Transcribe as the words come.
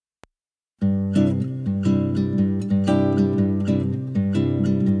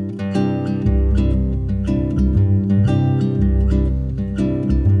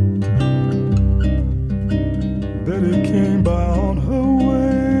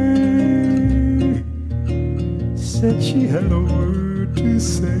said she had a word to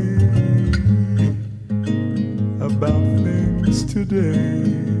say about things today.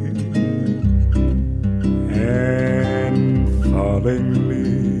 And falling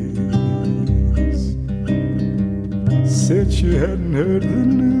leaves, said she hadn't heard the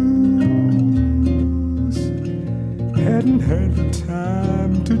news, hadn't had the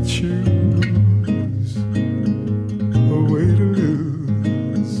time to choose a way to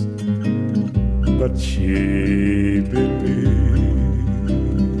lose, but she believes.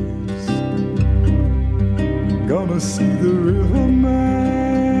 Gonna see the riverman,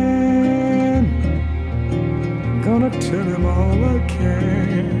 gonna tell him all I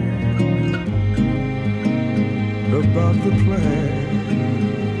can about the plan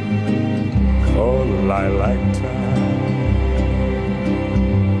for lilac time.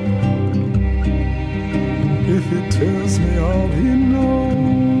 If he tells me all he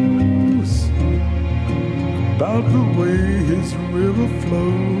knows about the way his river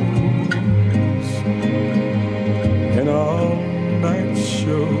flows and all night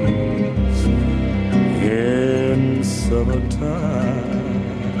shows in summertime.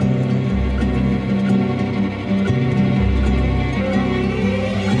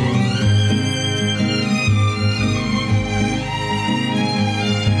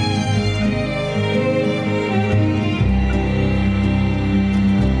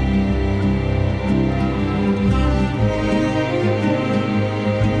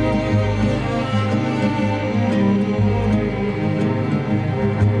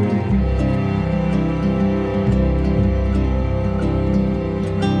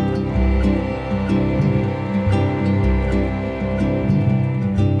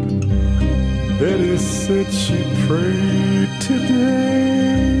 Betty said she prayed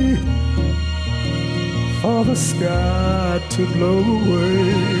today for the sky to blow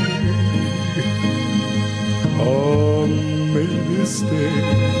away, or maybe stay.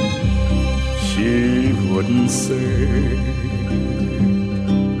 She wouldn't say,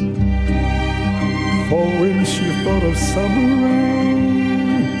 for when she thought of summer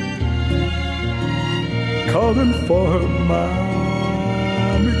rain calling for her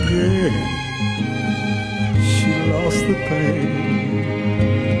mind again, lost the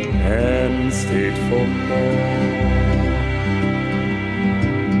pain and stayed for more.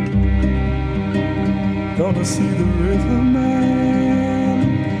 Gonna see the riverman,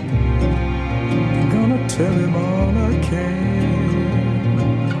 gonna tell him all I can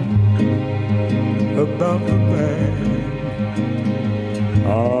about the man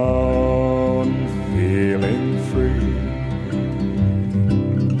on feeling free.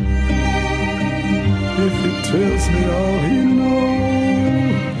 If he tells me all he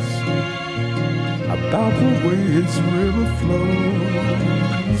knows about the way his river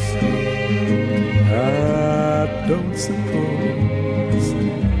flows, I don't suppose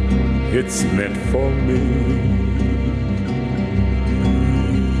it's meant for me.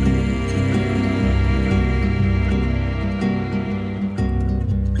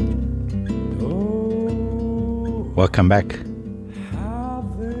 Welcome back.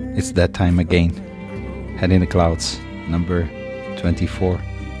 It's that time again. Head in the Clouds, number 24,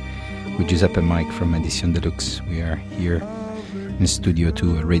 with Giuseppe Mike from Edition Deluxe. We are here in Studio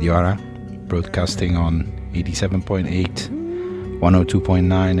 2 at Radio ARA, broadcasting on 87.8,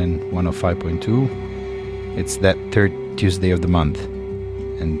 102.9 and 105.2. It's that third Tuesday of the month,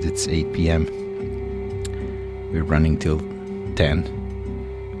 and it's 8 p.m. We're running till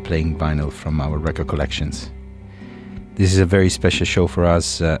 10, playing vinyl from our record collections. This is a very special show for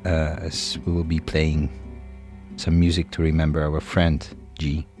us, as we will be playing some music to remember our friend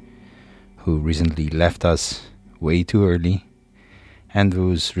G, who recently left us way too early and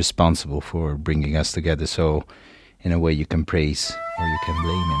who's responsible for bringing us together. So in a way you can praise or you can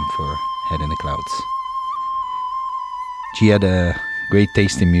blame him for Head in the Clouds. G had a great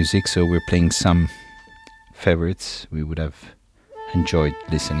taste in music, so we're playing some favorites we would have enjoyed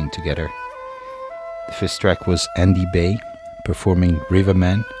listening together. The first track was Andy Bay performing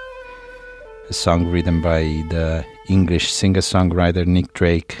Riverman, a song written by the English singer-songwriter Nick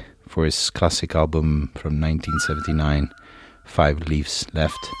Drake for his classic album from 1979, 5 Leaves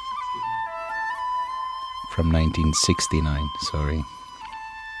Left. From 1969, sorry.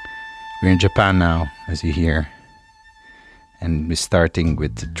 We're in Japan now, as you hear. And we're starting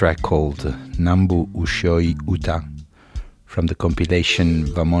with a track called Nanbu ushioi-uta from the compilation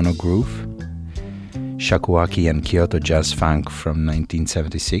Vamono Groove, Shakuhachi and Kyoto Jazz Funk from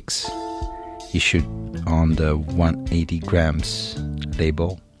 1976, issued on the 180 grams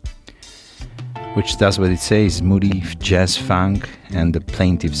label. which does what it says, moody jazz funk and the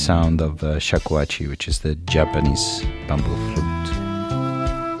plaintive sound of shakuhachi, which is the Japanese bamboo flute.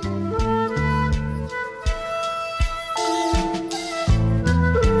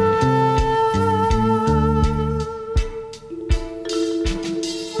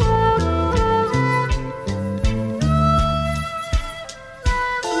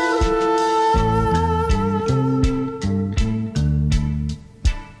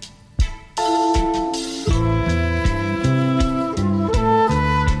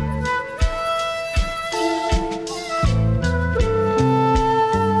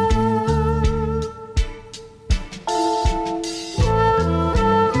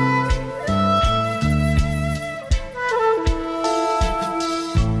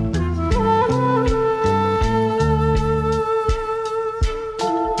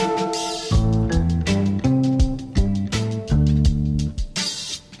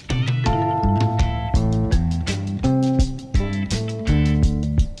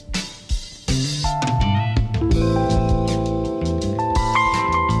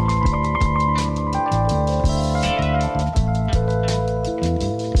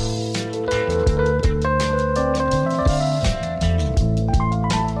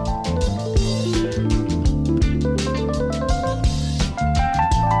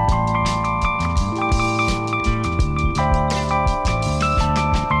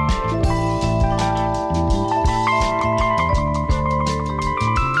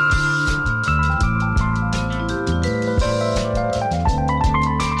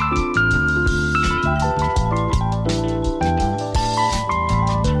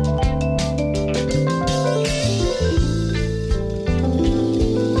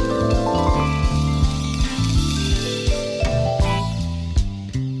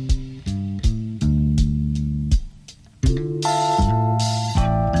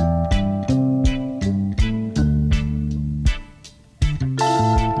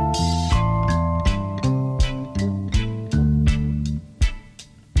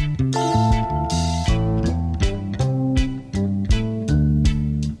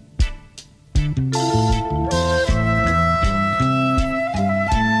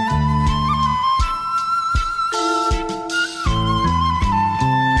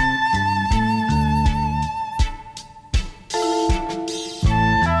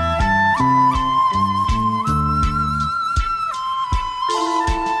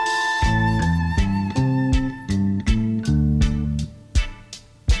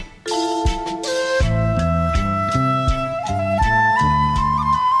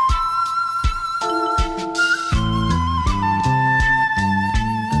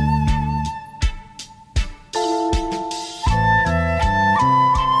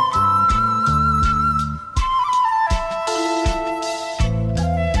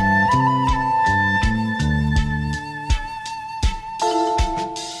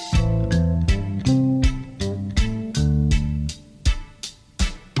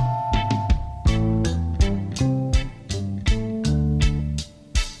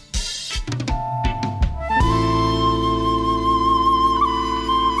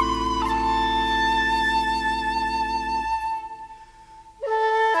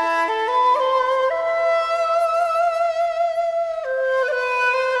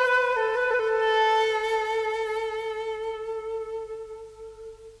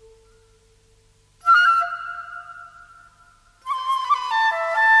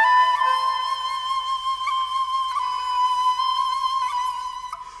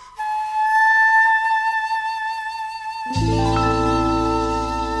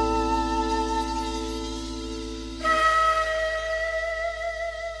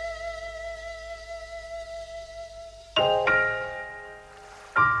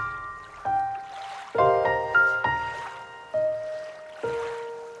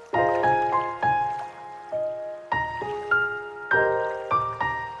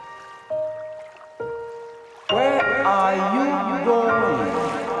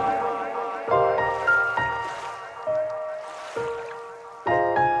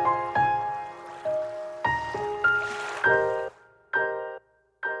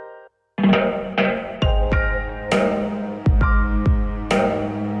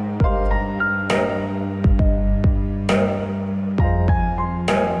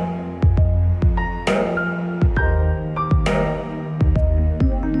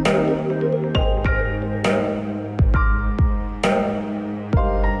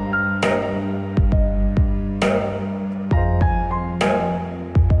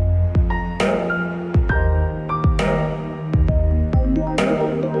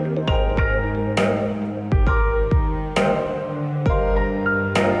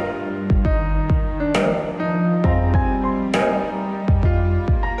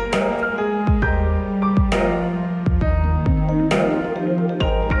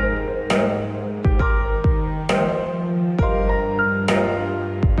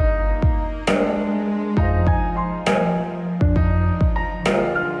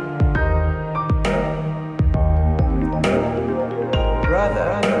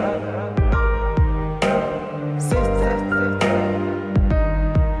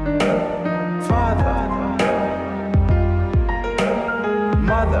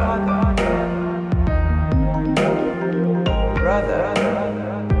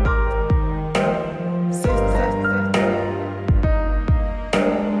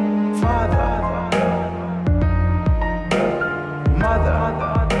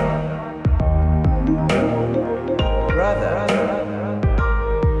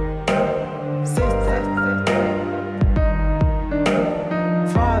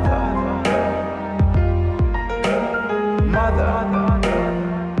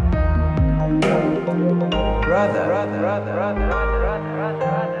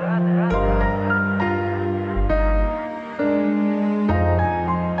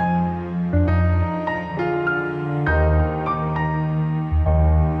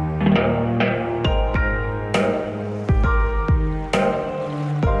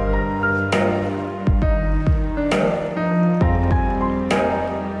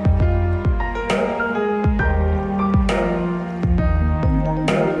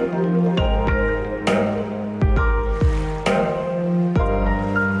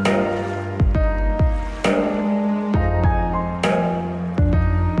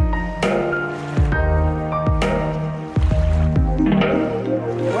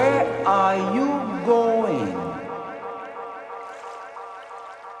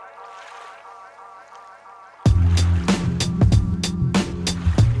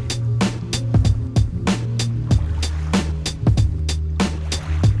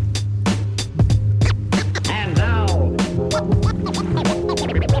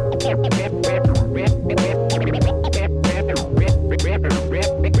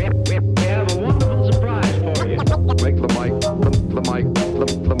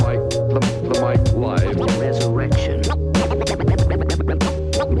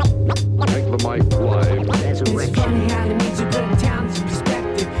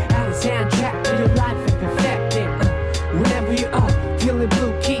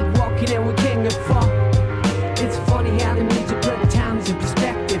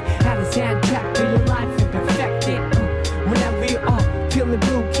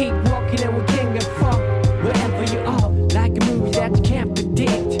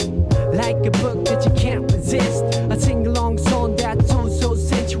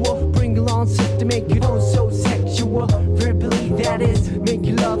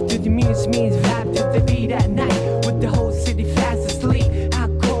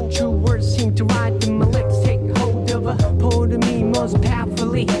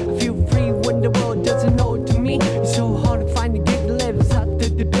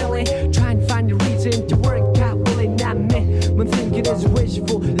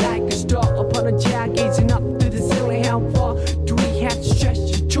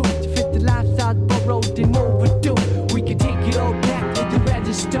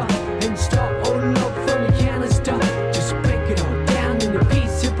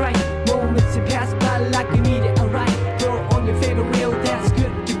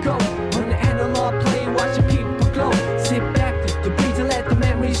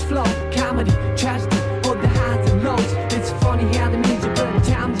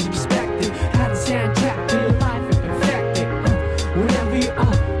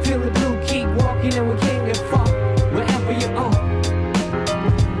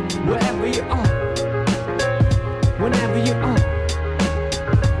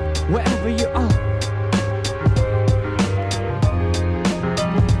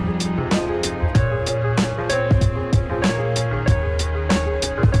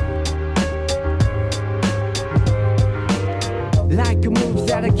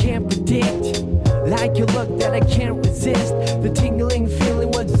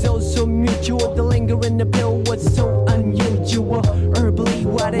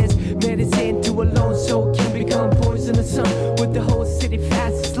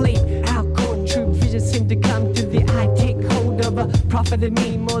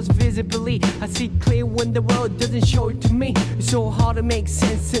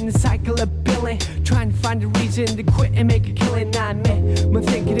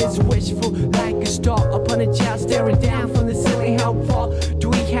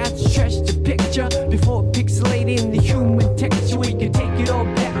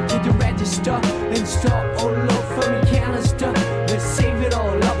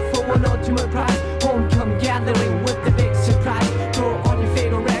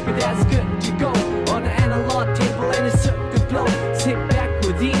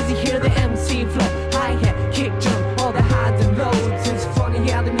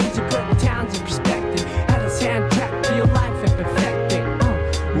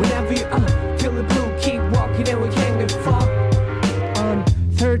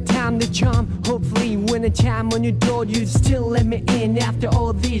 Third time the charm, hopefully when a time on your door you still let me in after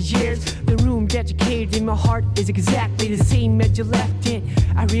all these years. The room that you carried in my heart is exactly the same as you left it.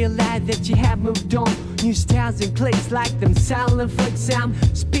 I realize that you have moved on. New styles and clicks like them silent flicks. I'm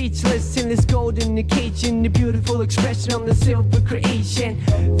speechless in this golden occasion, the beautiful expression on the silver creation.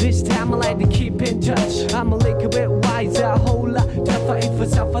 This time I like to keep in touch. I'm a little bit wiser, a whole lot tougher. If I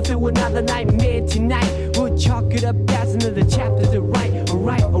suffer through another nightmare tonight, we'll chalk it up as another chapter to write, or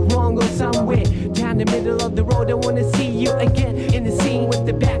right or wrong or somewhere down the middle of the road. I wanna see you again in the scene with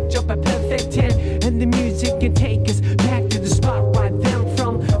the backdrop a perfect 10, and the music can take us back to the spot right then.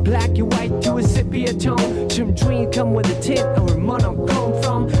 From black and white to a sepia tone, some dreams come with a tint or a monochrome.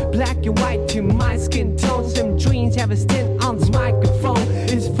 From black and white to my skin tone, some dreams have a stint on this microphone.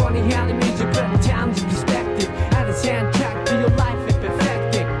 It's funny how the music put times in perspective, add a soundtrack to your life and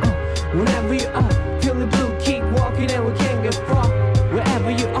perfect it. Whenever you are feeling blue, keep walking and we can't get far.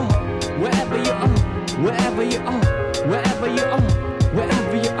 Wherever you are, wherever you are, wherever you are, wherever you are,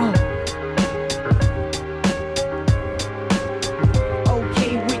 wherever you are.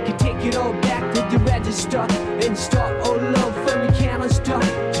 Okay, we can take it all back to the register and start all over. We cannot stop,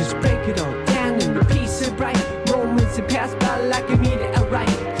 just break it all down in the piece of bright moments that pass by like a meteorite.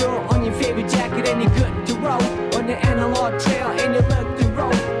 Throw on your favorite jacket and you're good to roll on the analog trail and you look the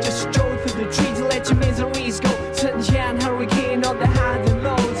road. Just stroll through the trees and let your miseries go. Sunshine, hurricane, all the highs and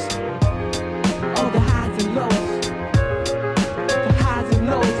lows, all the highs and lows, the highs and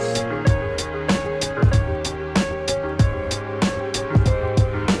lows.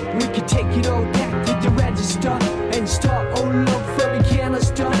 We can take it all back to the register and start all over. We cannot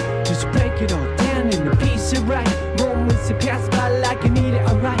stop, just break it all down in a piece of right moments that pass by like a meteorite.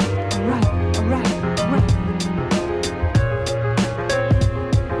 Alright, alright, alright.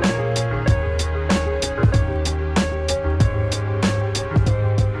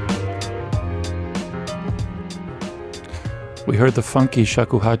 We heard the funky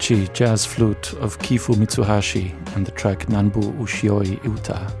shakuhachi jazz flute of KIFU Mitsuhashi and the track Nanbu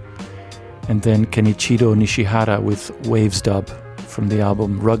ushioi-uta. And then Kenichiro Nishihara with Waves Dub from the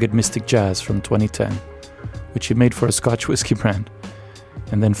album Rugged Mystic Jazz from 2010, which he made for a Scotch whiskey brand.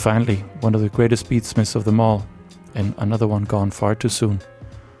 And then finally, one of the greatest beatsmiths of them all, and another one gone far too soon,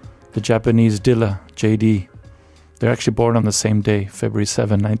 the Japanese Dilla, JD. They're actually born on the same day, February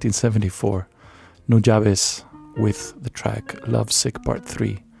 7, 1974, NUJABES, with the track Lovesick Part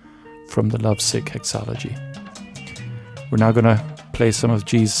 3 from the Lovesick Hexalogy. We're now gonna play some of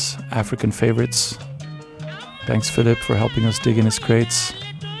G's African favorites. Thanks Philip for helping us dig in his crates.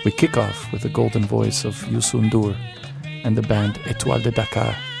 We kick off with the golden voice of Youssou N'Dour and the band Étoile de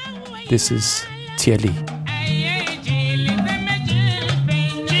Dakar. This is Thiely. Ay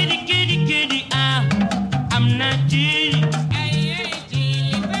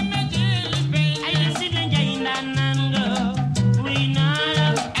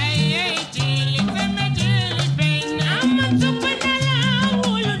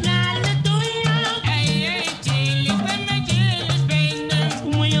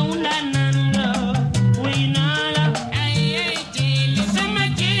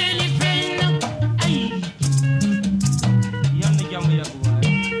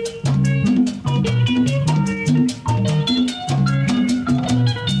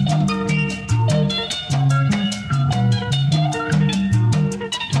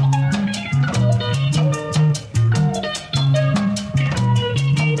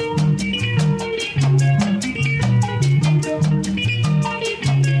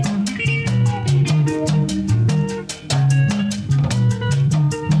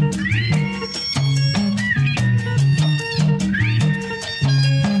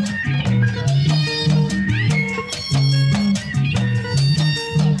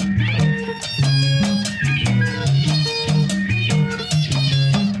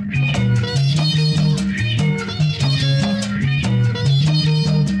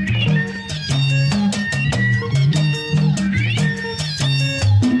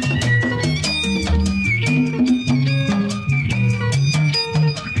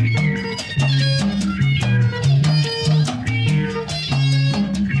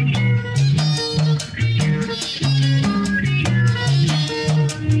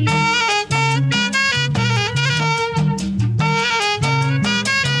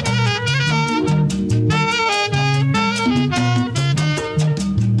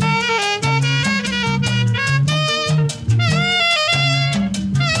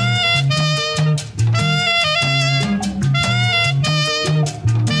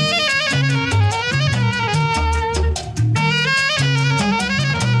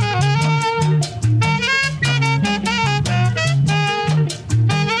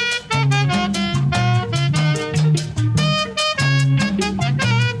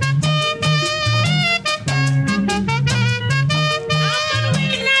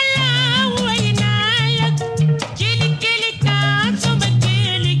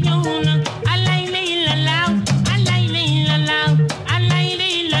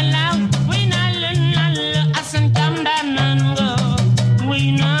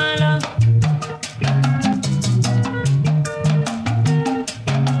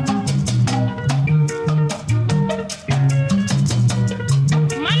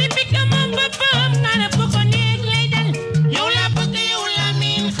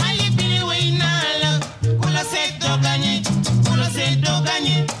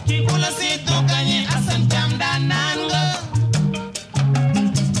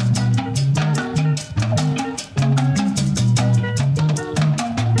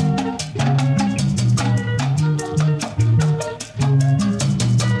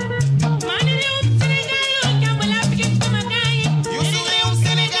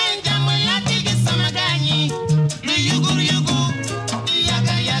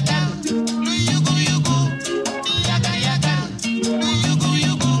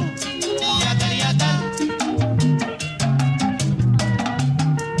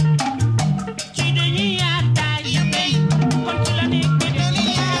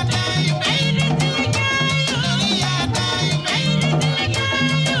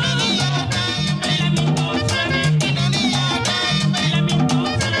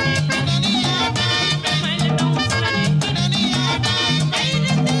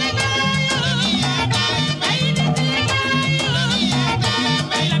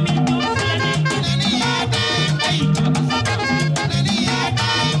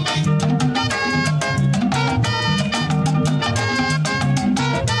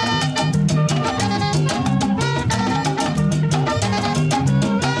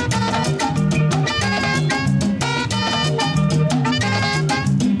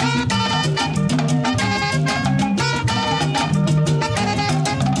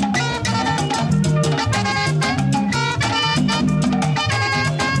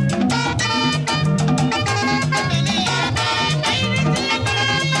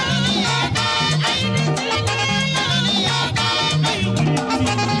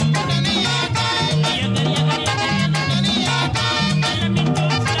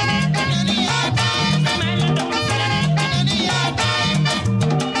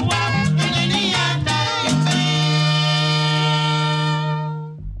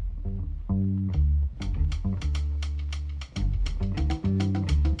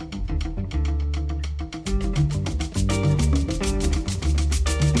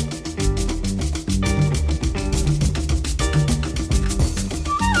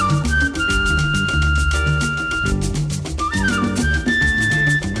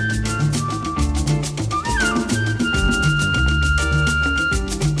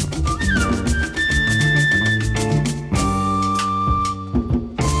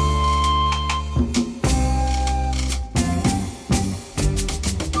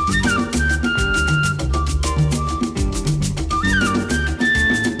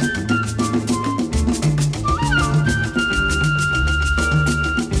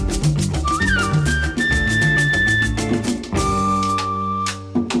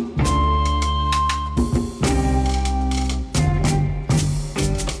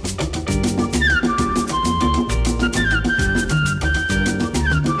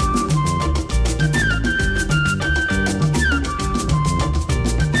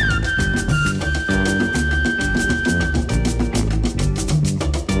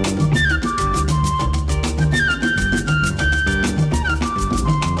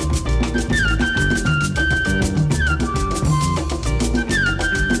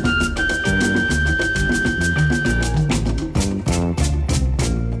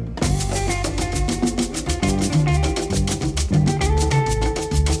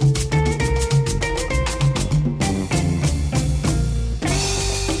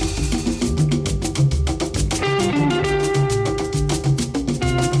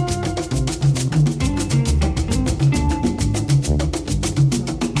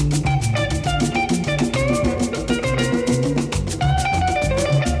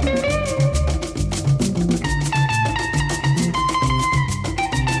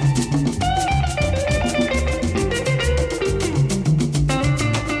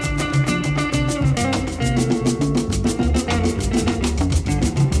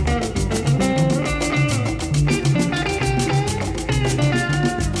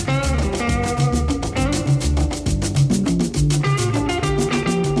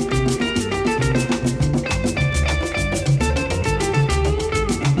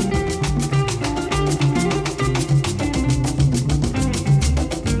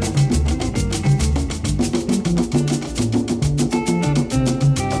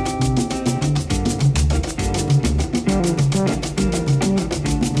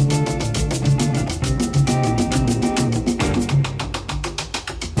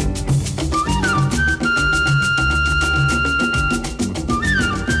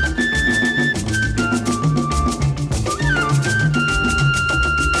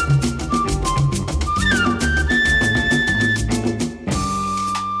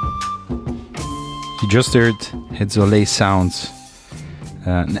just heard HEDZOLEH Sounds,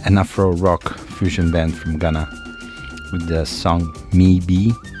 an Afro rock fusion band from Ghana, with the song Me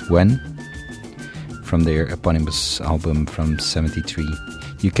Be When from their eponymous album from '73.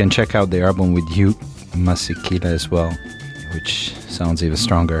 You can check out their album with Hugh Masekela as well, which sounds even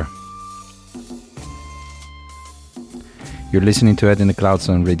stronger. You're listening to Head in the Clouds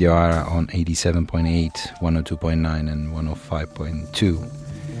on Radio ARA on 87.8, 102.9 and 105.2,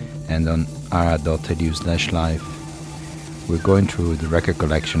 and on ara.edu/live. We're going through the record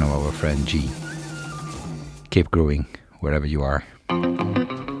collection of our friend G. Keep growing wherever you are.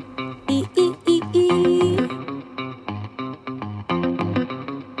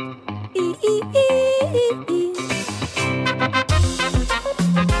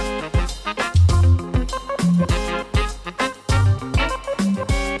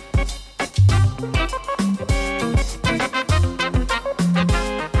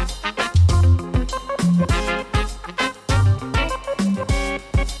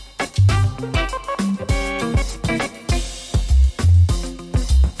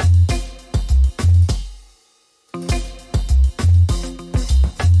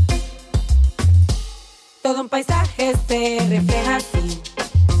 Todo un paisaje se refleja así,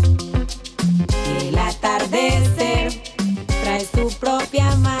 y el atardecer trae su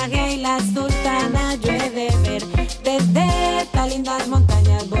propia magia y la sultana yo he de ver desde estas lindas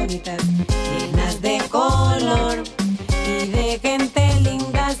montañas bonitas, llenas de color y de gente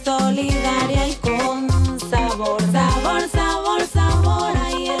linda, solidaria y con sabor, sabor, sabor, sabor.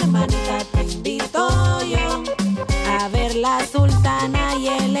 Ay, hermanita, te invito yo a ver la sultana y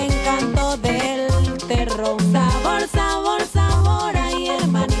el encanto del terrón. Sabor, sabor, sabor. Ay,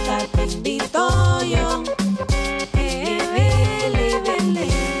 hermanita, te invito yo. Vele, vele.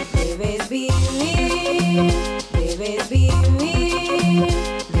 Debes vivir, debes vivir,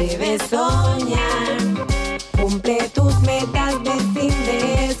 debes soñar. Cumple tus metas, ven sin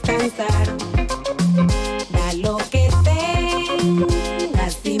descansar. Da lo que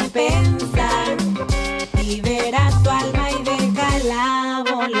tengas sin pensar y verá tu alma y déjala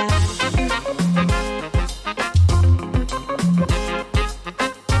volar.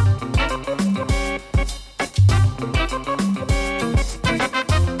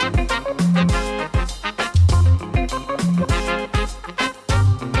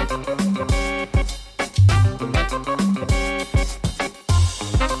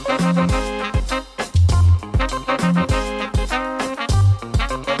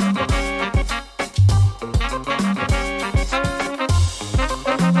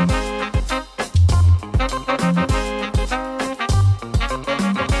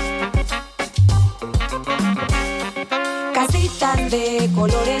 De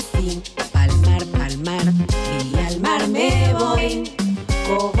colores sí, palmar, palmar, y al mar me voy,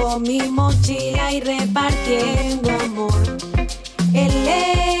 cojo mi mochila y repartiendo amor.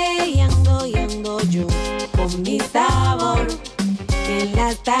 Y ando yo con mi sabor, en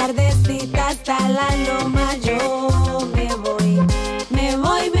las tardecitas hasta la loma yo me voy, me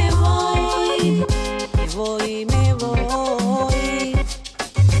voy, me voy, me voy, me voy.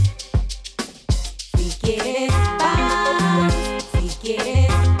 Si quieres paz,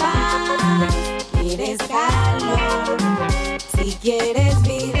 quieres paz, quieres calor, si quieres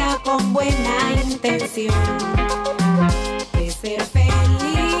vida con buena intención, de ser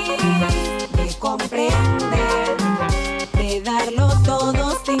feliz, de comprender, de darlo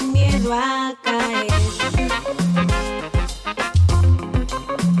todo sin miedo a caer.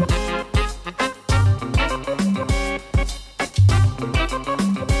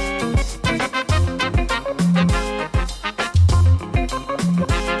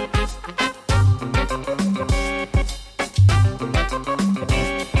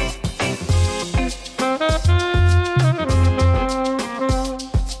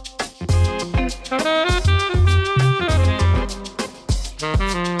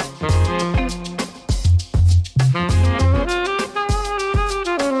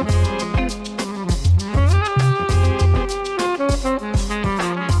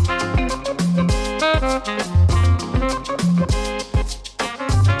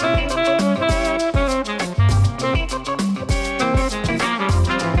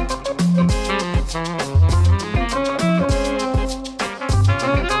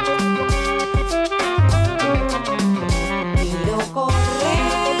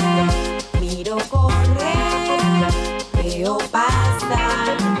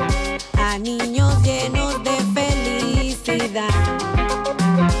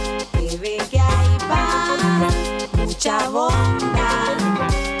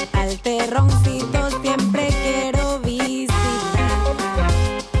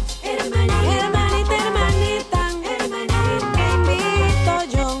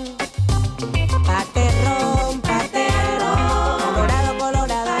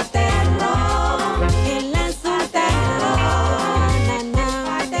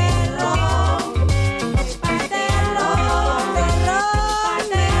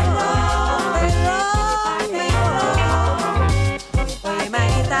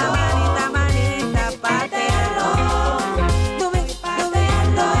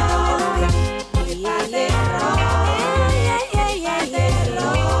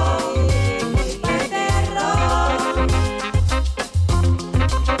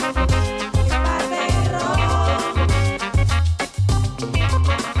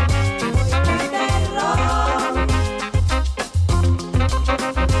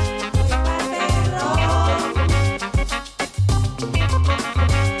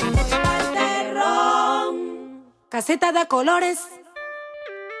 receta de colores.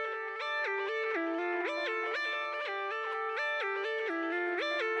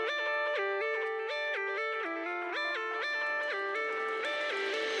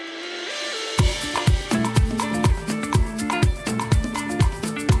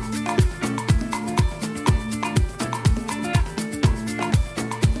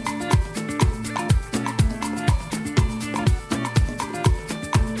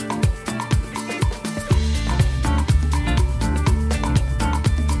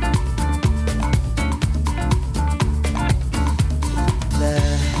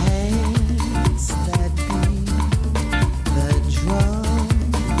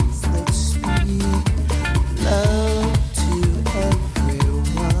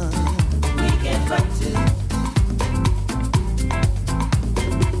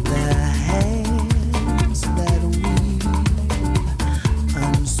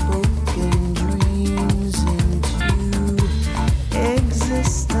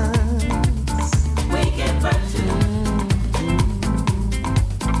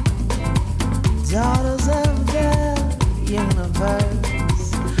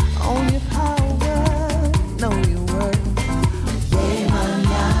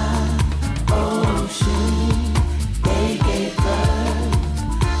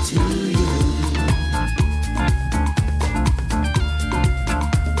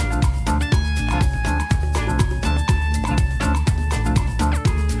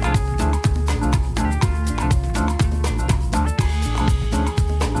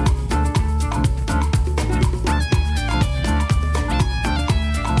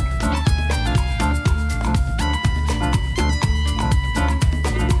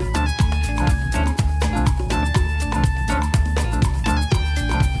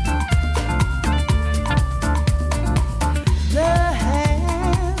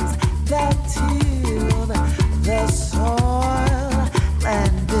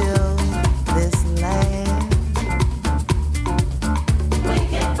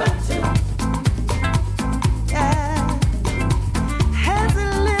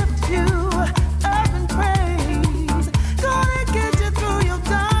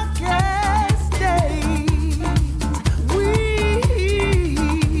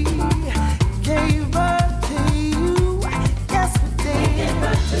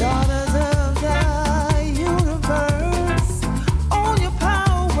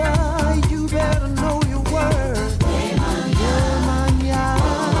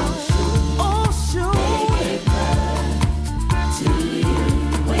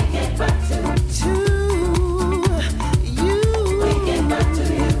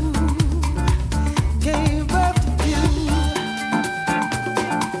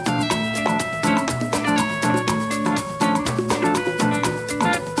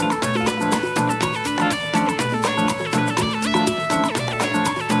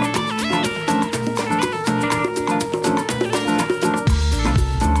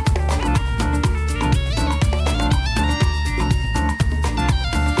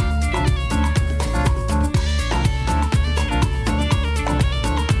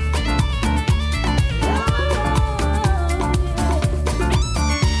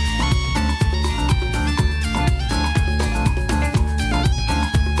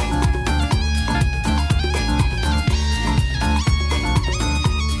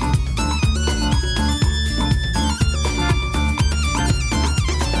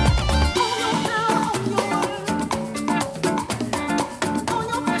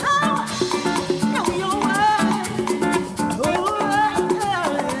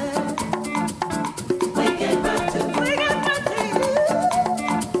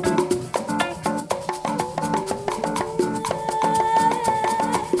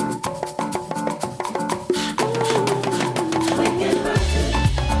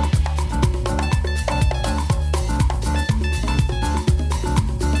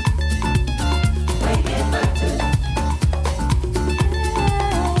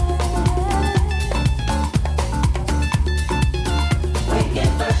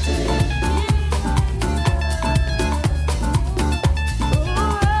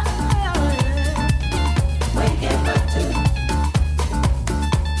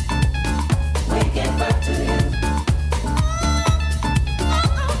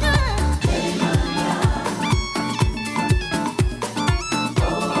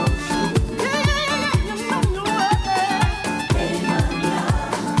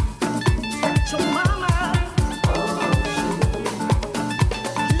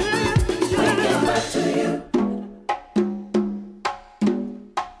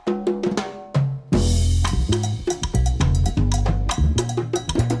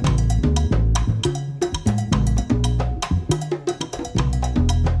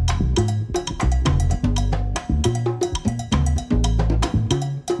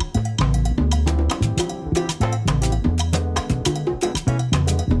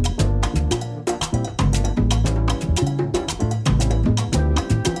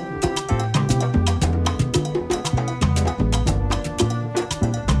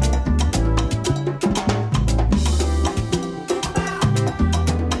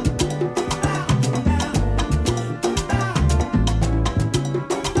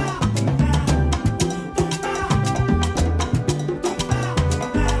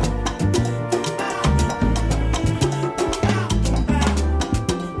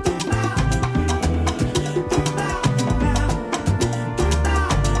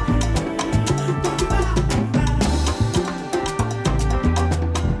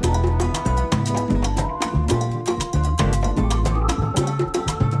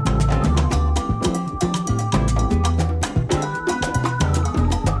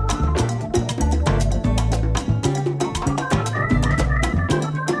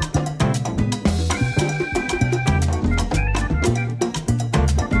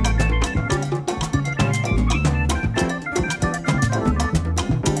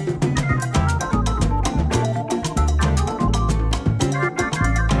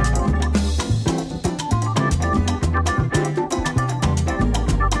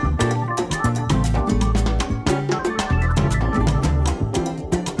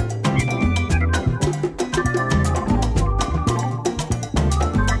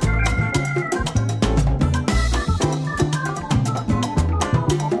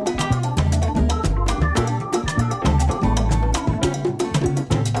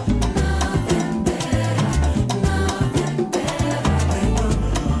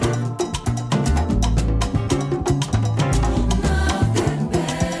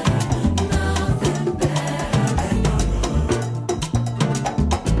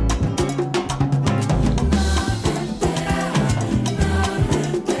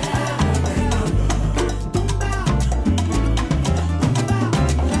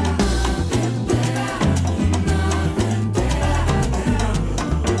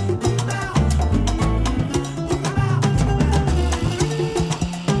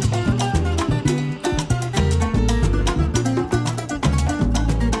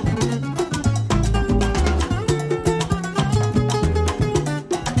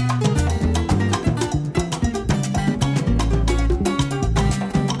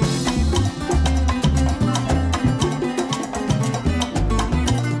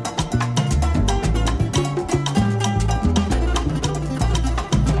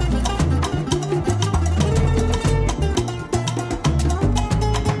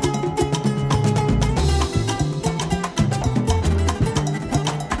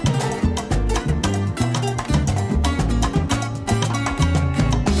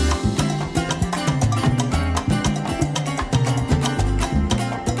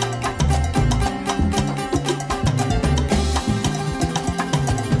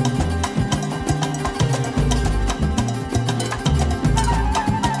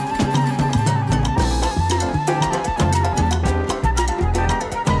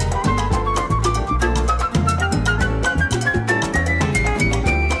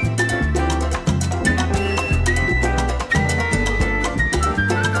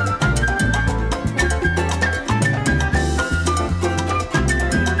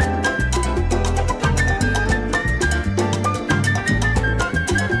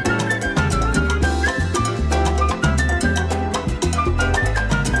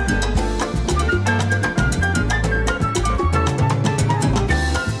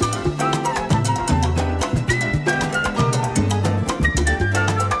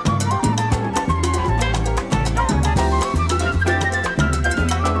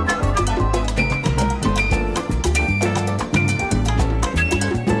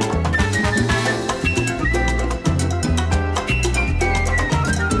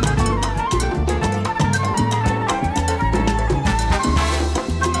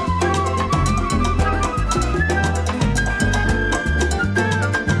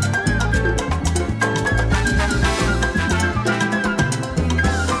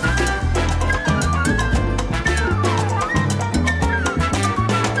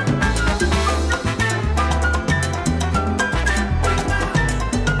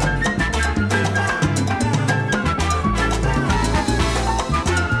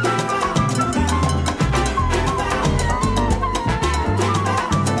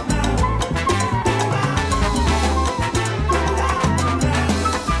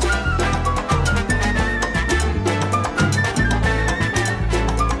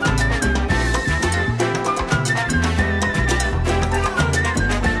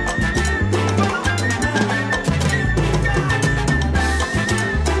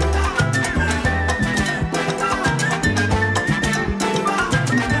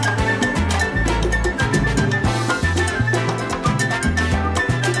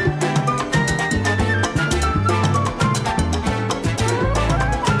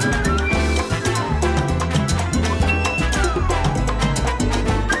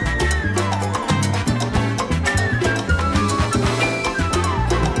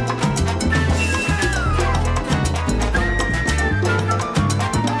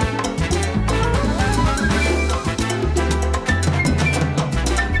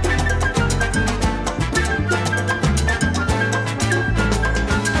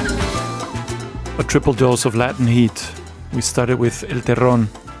 A triple dose of Latin heat. We started with El Terrón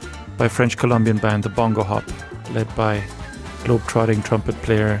by French-Colombian band The Bongo Hop, led by globe-trotting trumpet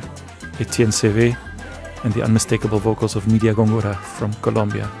player Etienne Cv and the unmistakable vocals of NÍDIA GÓNGORA from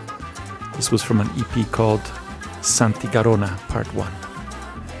Colombia. This was from an EP called Santigarona Part 1.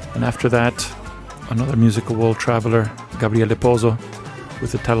 And after that, another musical world traveler, Gabriele Poso,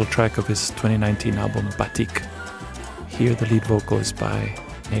 with the title track of his 2019 album Batik. Here the lead vocal is by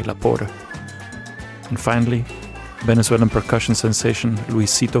Neila Porter. And finally, Venezuelan percussion sensation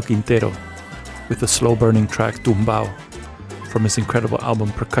Luisito Quintero with the slow-burning track Tumbao from his incredible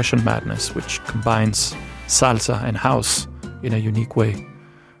album Percussion Madness, which combines salsa and house in a unique way.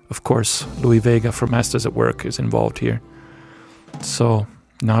 Of course, Louis Vega from Masters at Work is involved here. So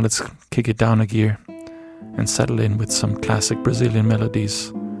now let's kick it down a gear and settle in with some classic Brazilian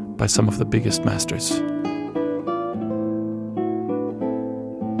melodies by some of the biggest masters.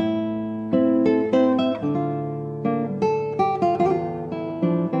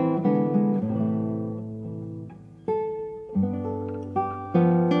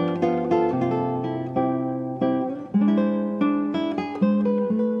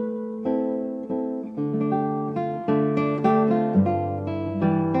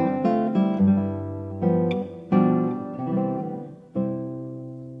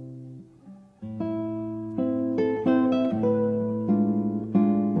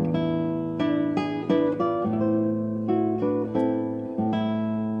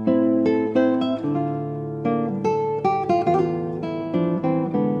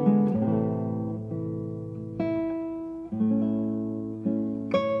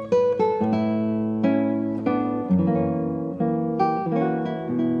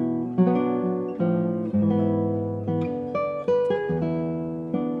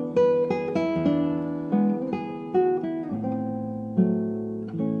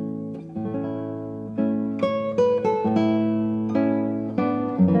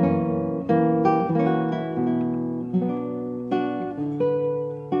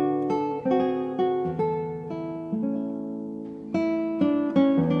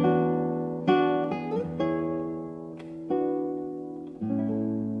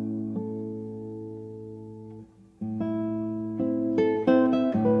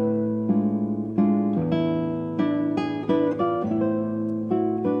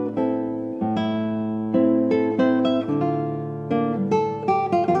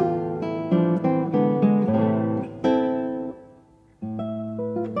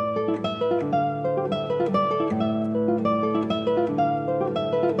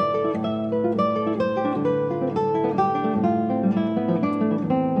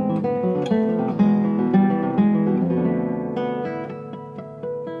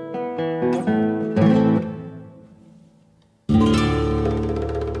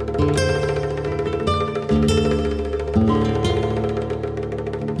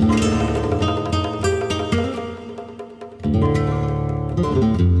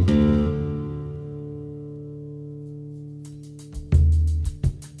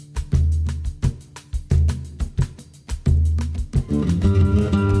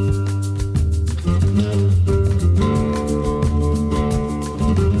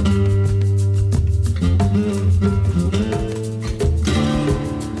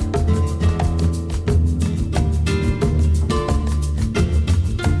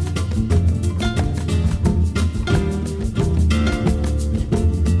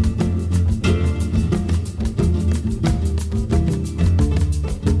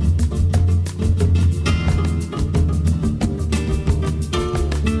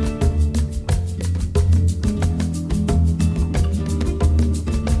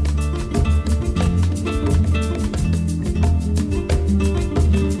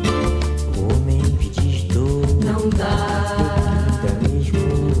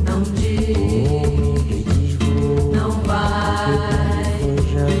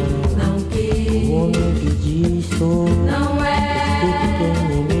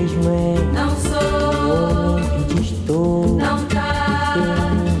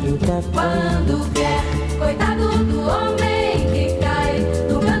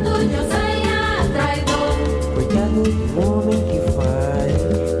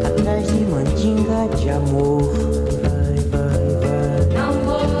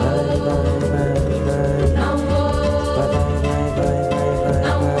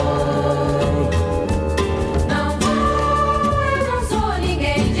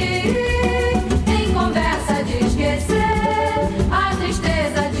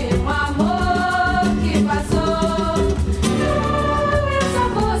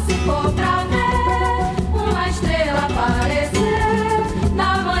 Aparecer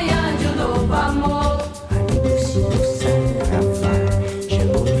na manhã de um novo amor.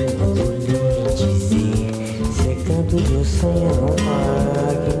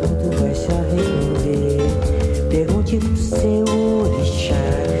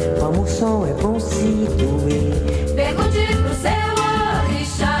 som é bom se doer. Pergunte pro seu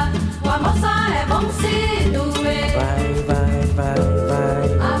orixá, o amor só é bom se doer. Vai, vai, vai, vai.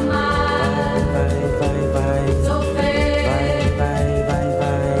 Amar, Vai, vai, vai. sofrer, Vai, vai, vai,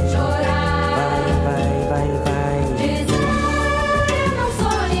 vai. chorar, Vai, vai, vai. dizer eu não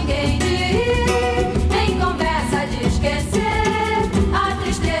sou ninguém de ir em conversa de esquecer a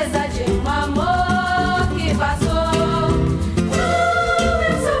tristeza de um amor que passou.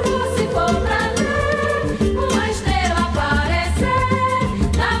 Eu só vou se for pra ver uma estrela aparecer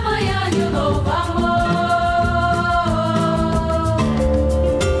na manhã de um novo amor.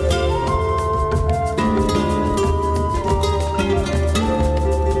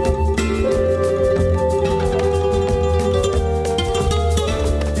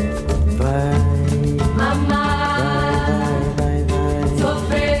 Vai, Amar, vai, vai.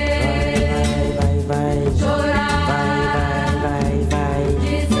 sofrer, Vai, vai, chorar, vai, vai.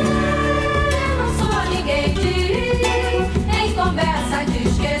 dizer eu não sou ninguém de ir em conversa de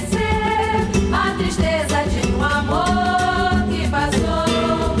esquecer a tristeza de um amor que passou.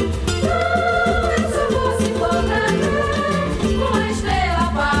 Eu só vou se for pra ver uma estrela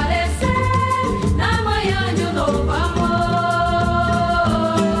aparecer na manhã de um novo amor.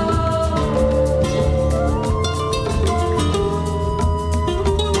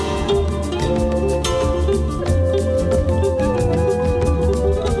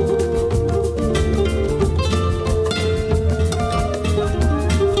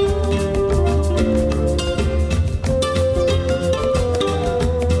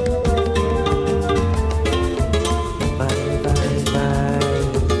 Vai, vai, vai.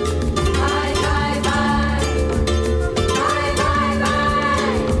 Vai, vai, vai. Vai, vai,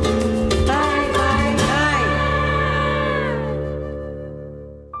 vai. Vai, vai, vai.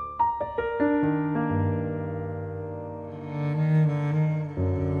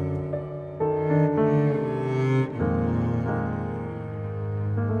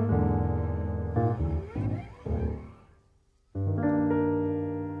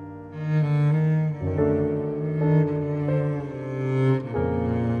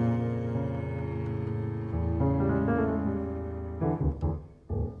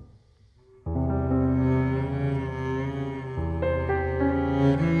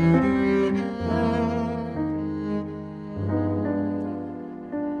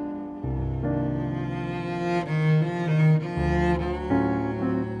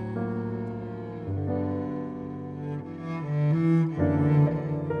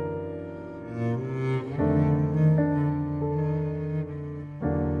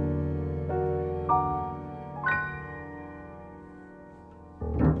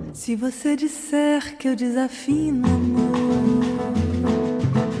 Se você disser que eu desafino amor,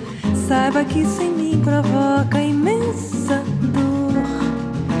 saiba que isso em mim provoca imensa dor.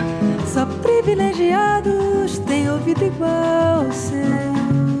 Só privilegiados têm ouvido igual ao seu.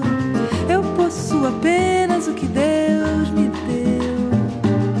 Eu possuo apenas o que Deus me deu.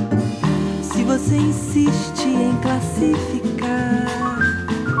 Se você insiste em classificar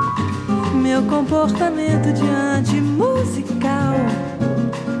meu comportamento diante musical,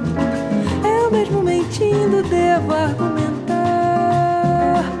 eu mesmo mentindo devo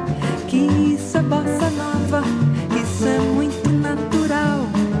argumentar que isso é bossa nova, isso é muito natural.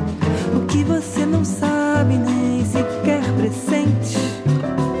 O que você não sabe nem sequer pressente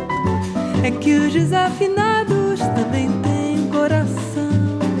é que os desafinados também têm coração.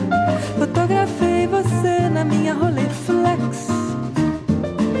 Fotografei você na minha Rolleiflex,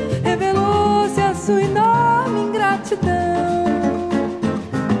 revelou-se a sua enorme ingratidão.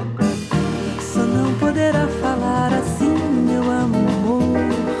 Só não poderá falar assim, meu amor,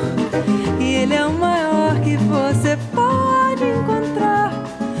 e ele é o maior que você pode encontrar.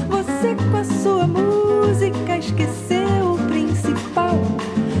 Você com a sua música esqueceu o principal.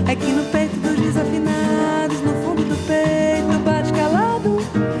 É que no peito dos desafinados, no fundo do peito bate calado,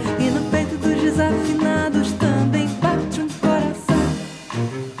 e no peito dos desafinados também bate um coração.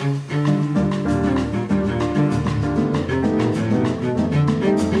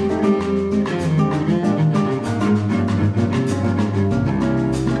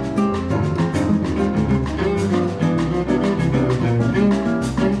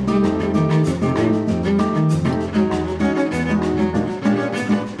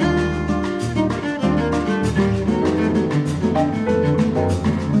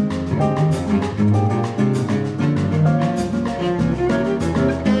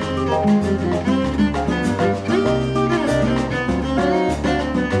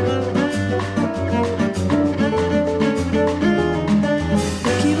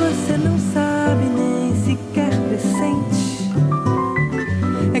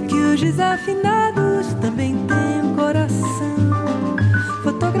 desafinados também têm coração.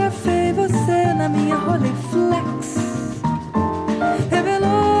 Fotografei você na minha Rolleiflex.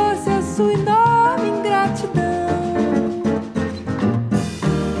 Revelou-se a sua enorme ingratidão.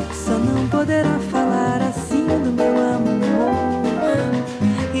 Só não poderá falar assim do meu amor.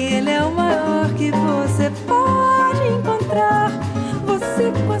 E ele é o maior que você pode encontrar.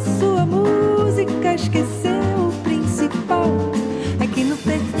 Você com a sua música esqueceu o principal. Aqui no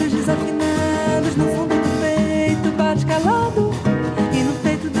peito dos desafinados, no fundo do peito bate calado. E no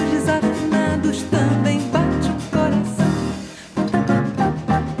peito dos desafinados também bate o coração.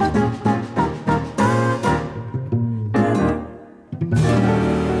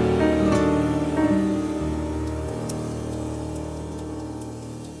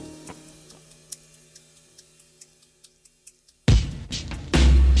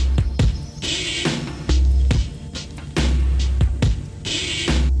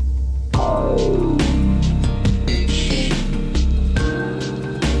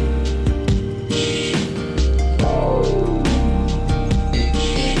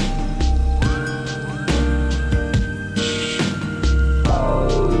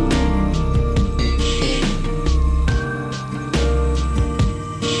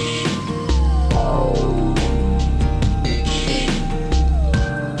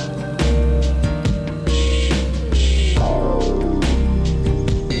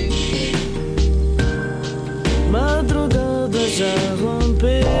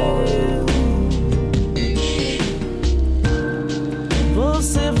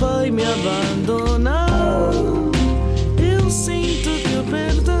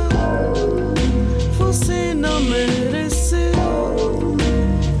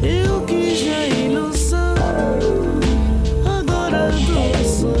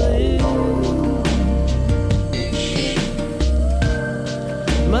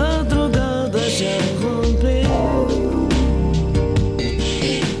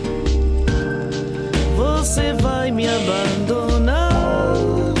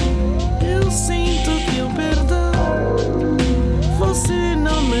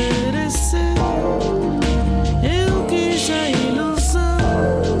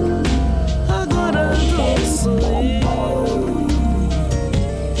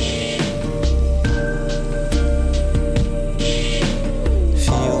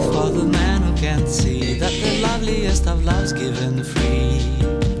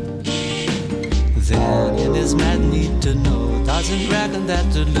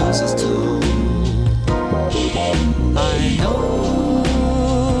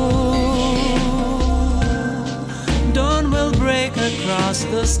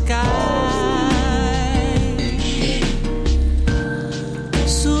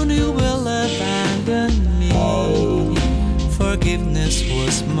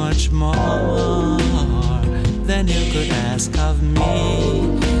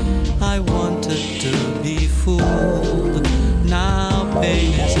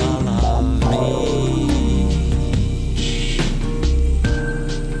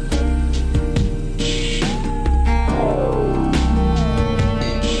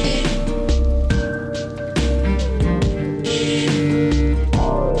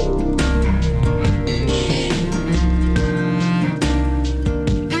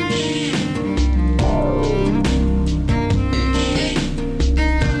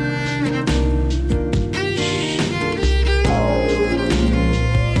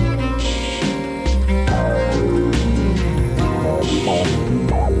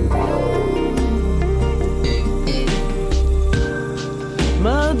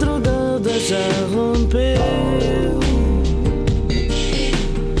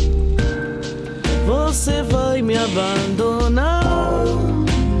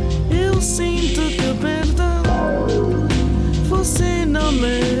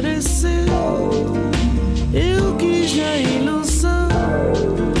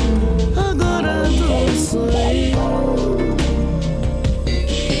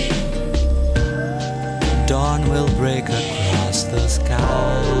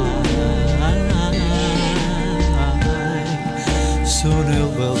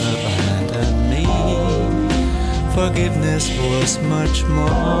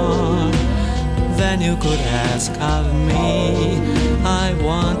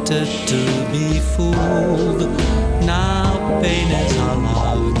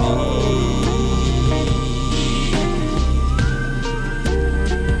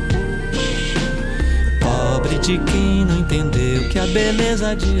 De quem não entendeu que a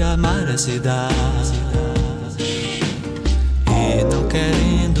beleza de amar é se dar. E não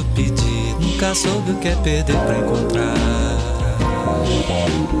querendo pedir, nunca soube o que é perder pra encontrar.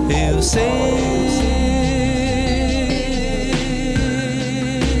 Eu sei.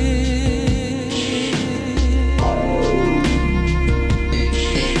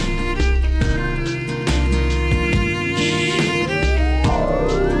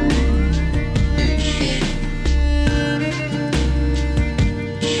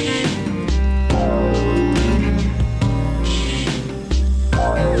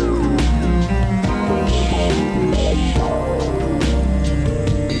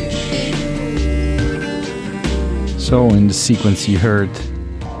 So in the sequence you heard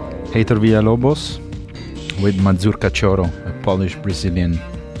HEITOR VILLA-LOBOS with Mazurka-chôro, a Polish-Brazilian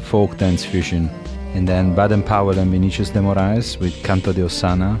folk dance fusion. And then BADEN-POWELL and Vinicius de Moraes with Canto de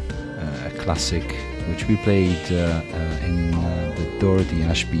Osana, a classic which we played in the Dorothy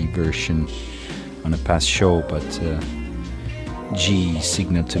Ashby version on a past show, but G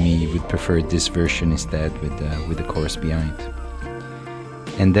signaled to me would prefer this version instead with the chorus behind.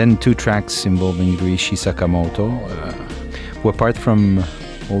 And then 2 tracks involving Ryuichi Sakamoto, who apart from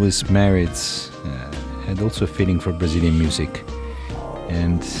all his merits had also a feeling for Brazilian music.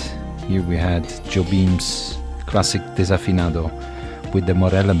 And here we had Jobim's classic Desafinado with the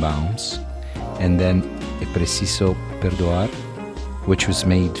Morella bounce, and then E Preciso Perdoar, which was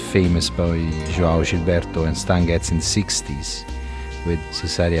made famous by João Gilberto and Stan Getz in the 60s with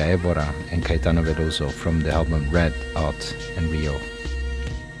Cesaria Évora and Caetano Veloso from the album Red, Hot and Rio.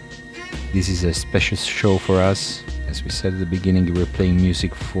 This is a special show for us. As we said at the beginning, we're playing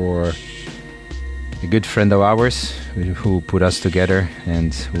music for a good friend of ours who put us together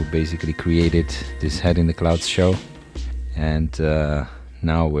and who basically created this Head in the Clouds show. And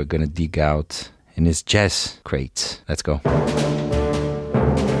now we're gonna dig out in his jazz crates. Let's go.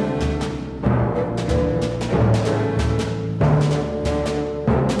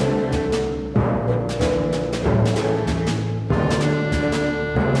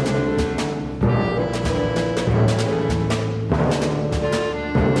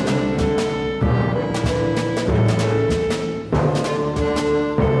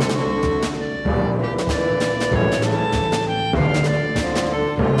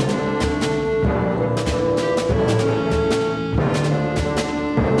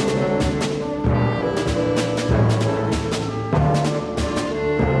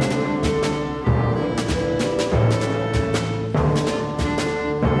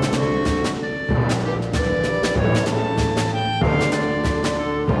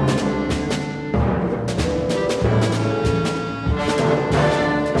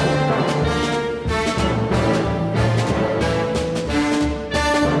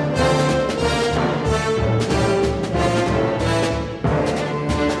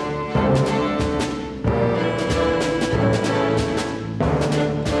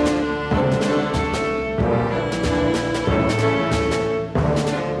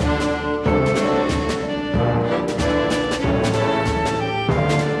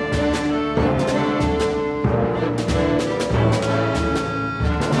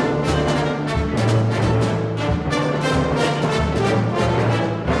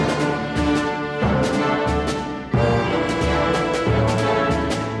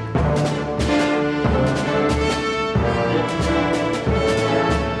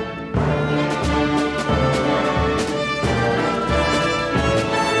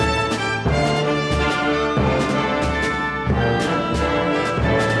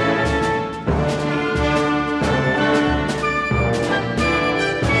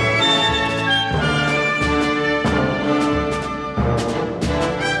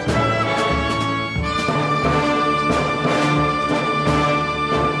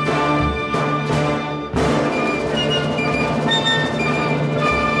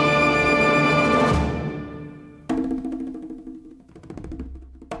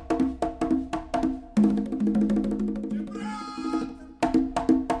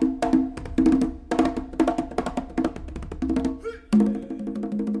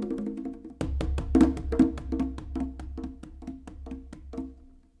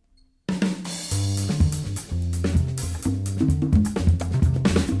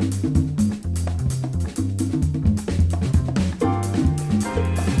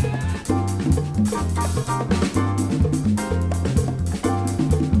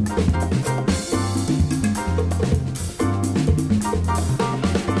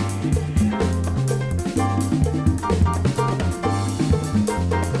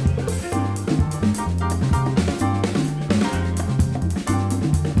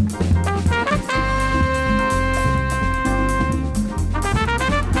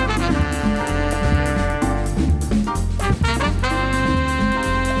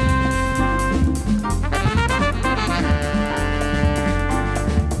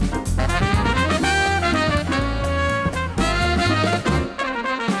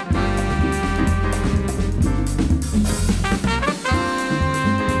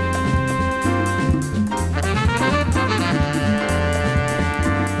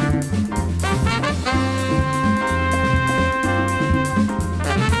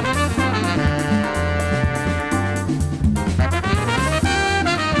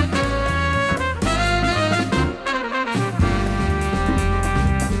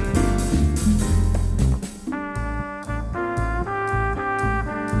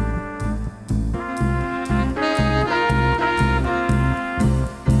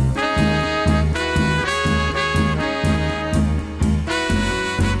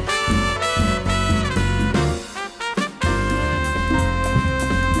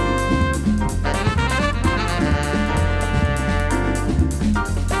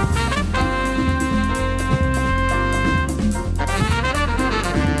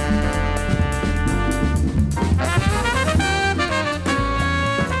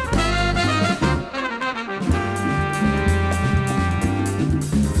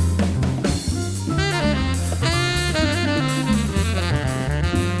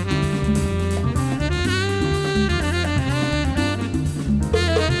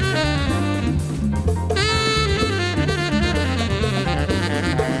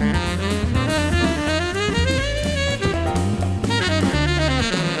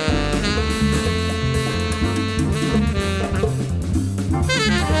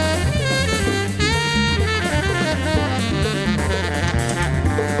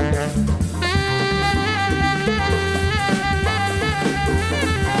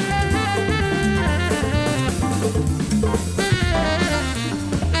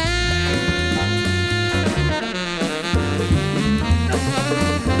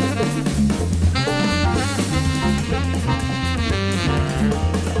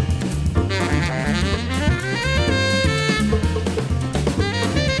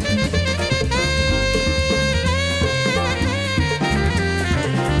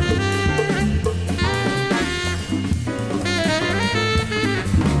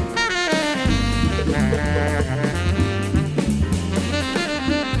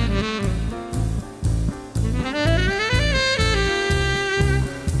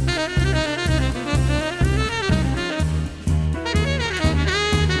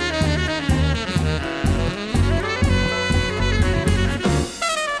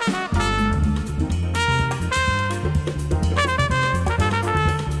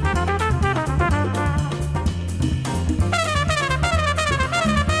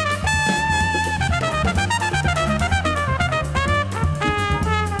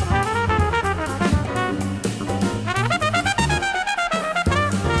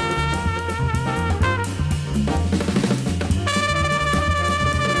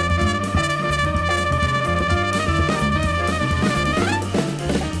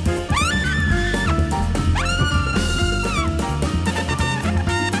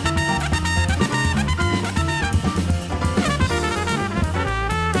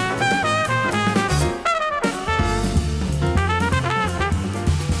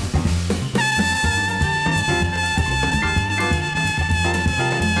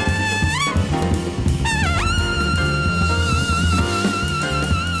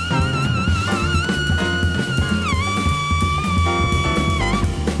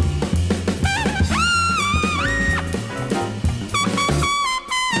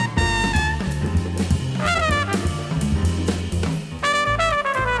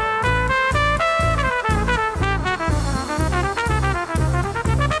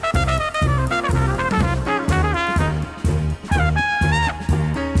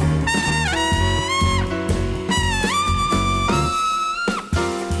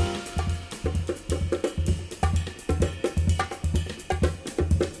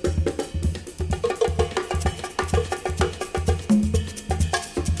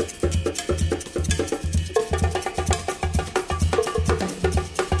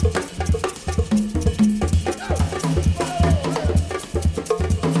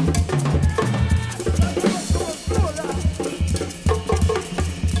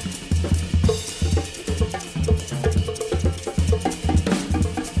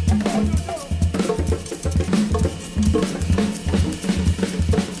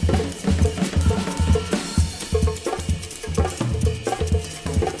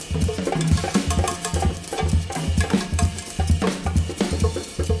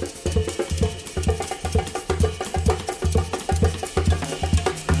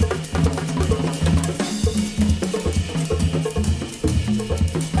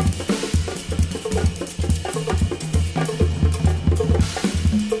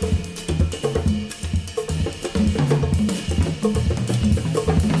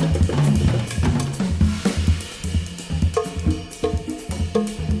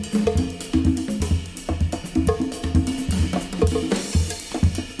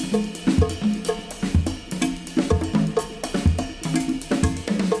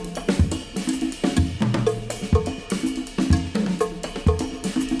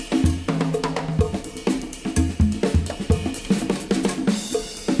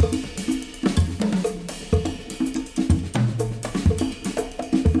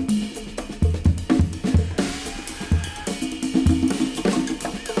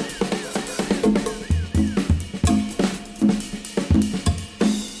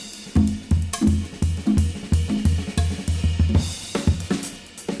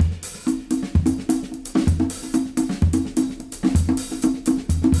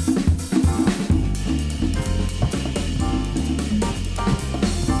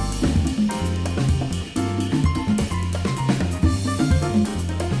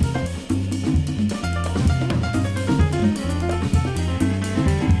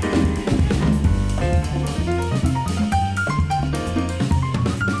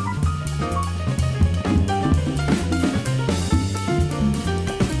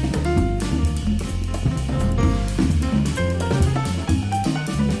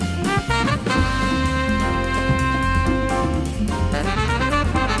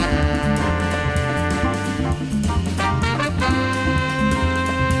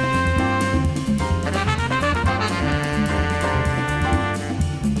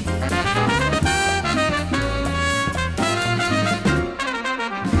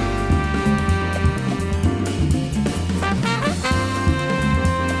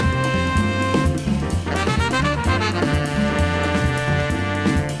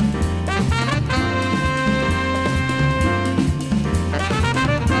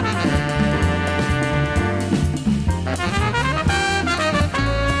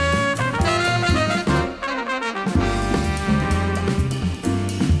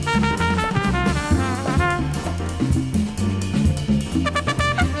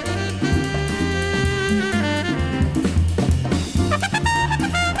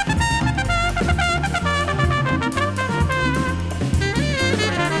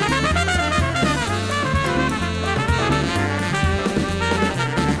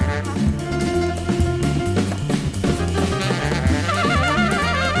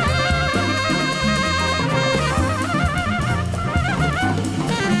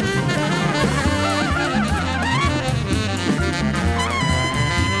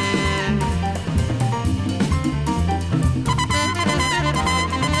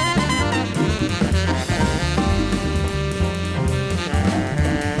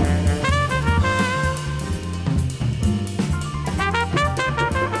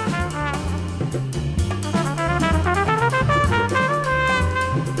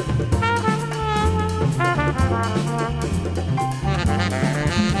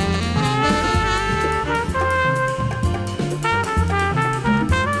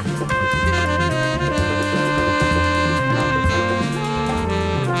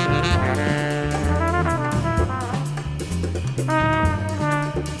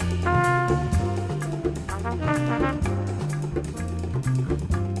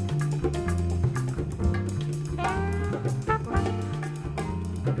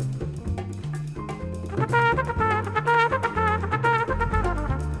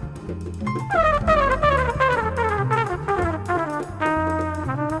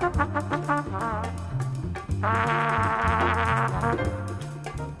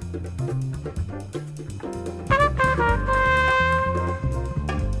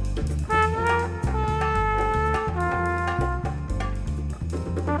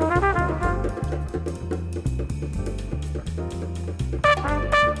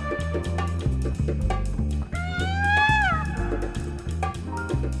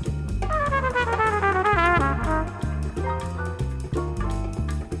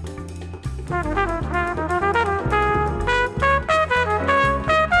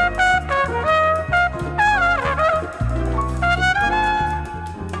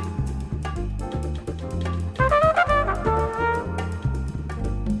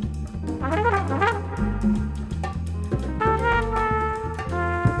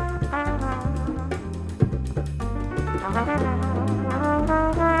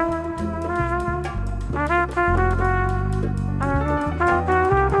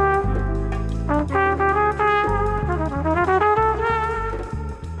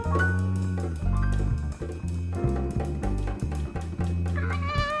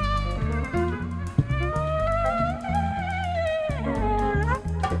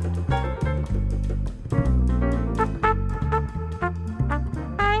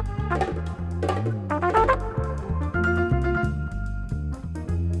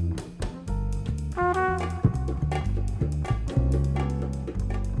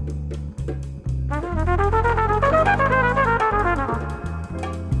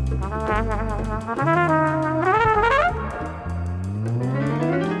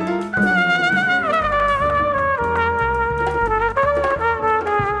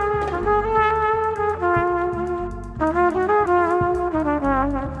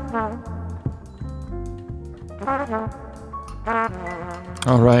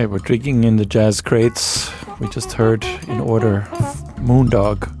 All right, we're digging in the jazz crates. We just heard in order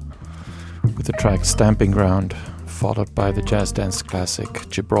Moondog with the track Stamping Ground, followed by the jazz dance classic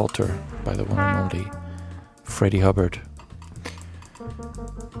Gibraltar by the one and only Freddie Hubbard.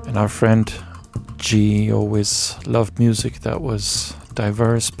 And our friend G always loved music that was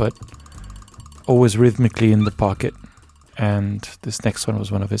diverse but always rhythmically in the pocket. And this next one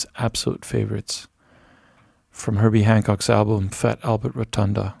was one of his absolute favorites. From Herbie Hancock's album Fat Albert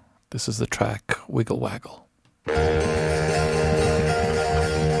Rotunda, this is the track Wiggle Waggle.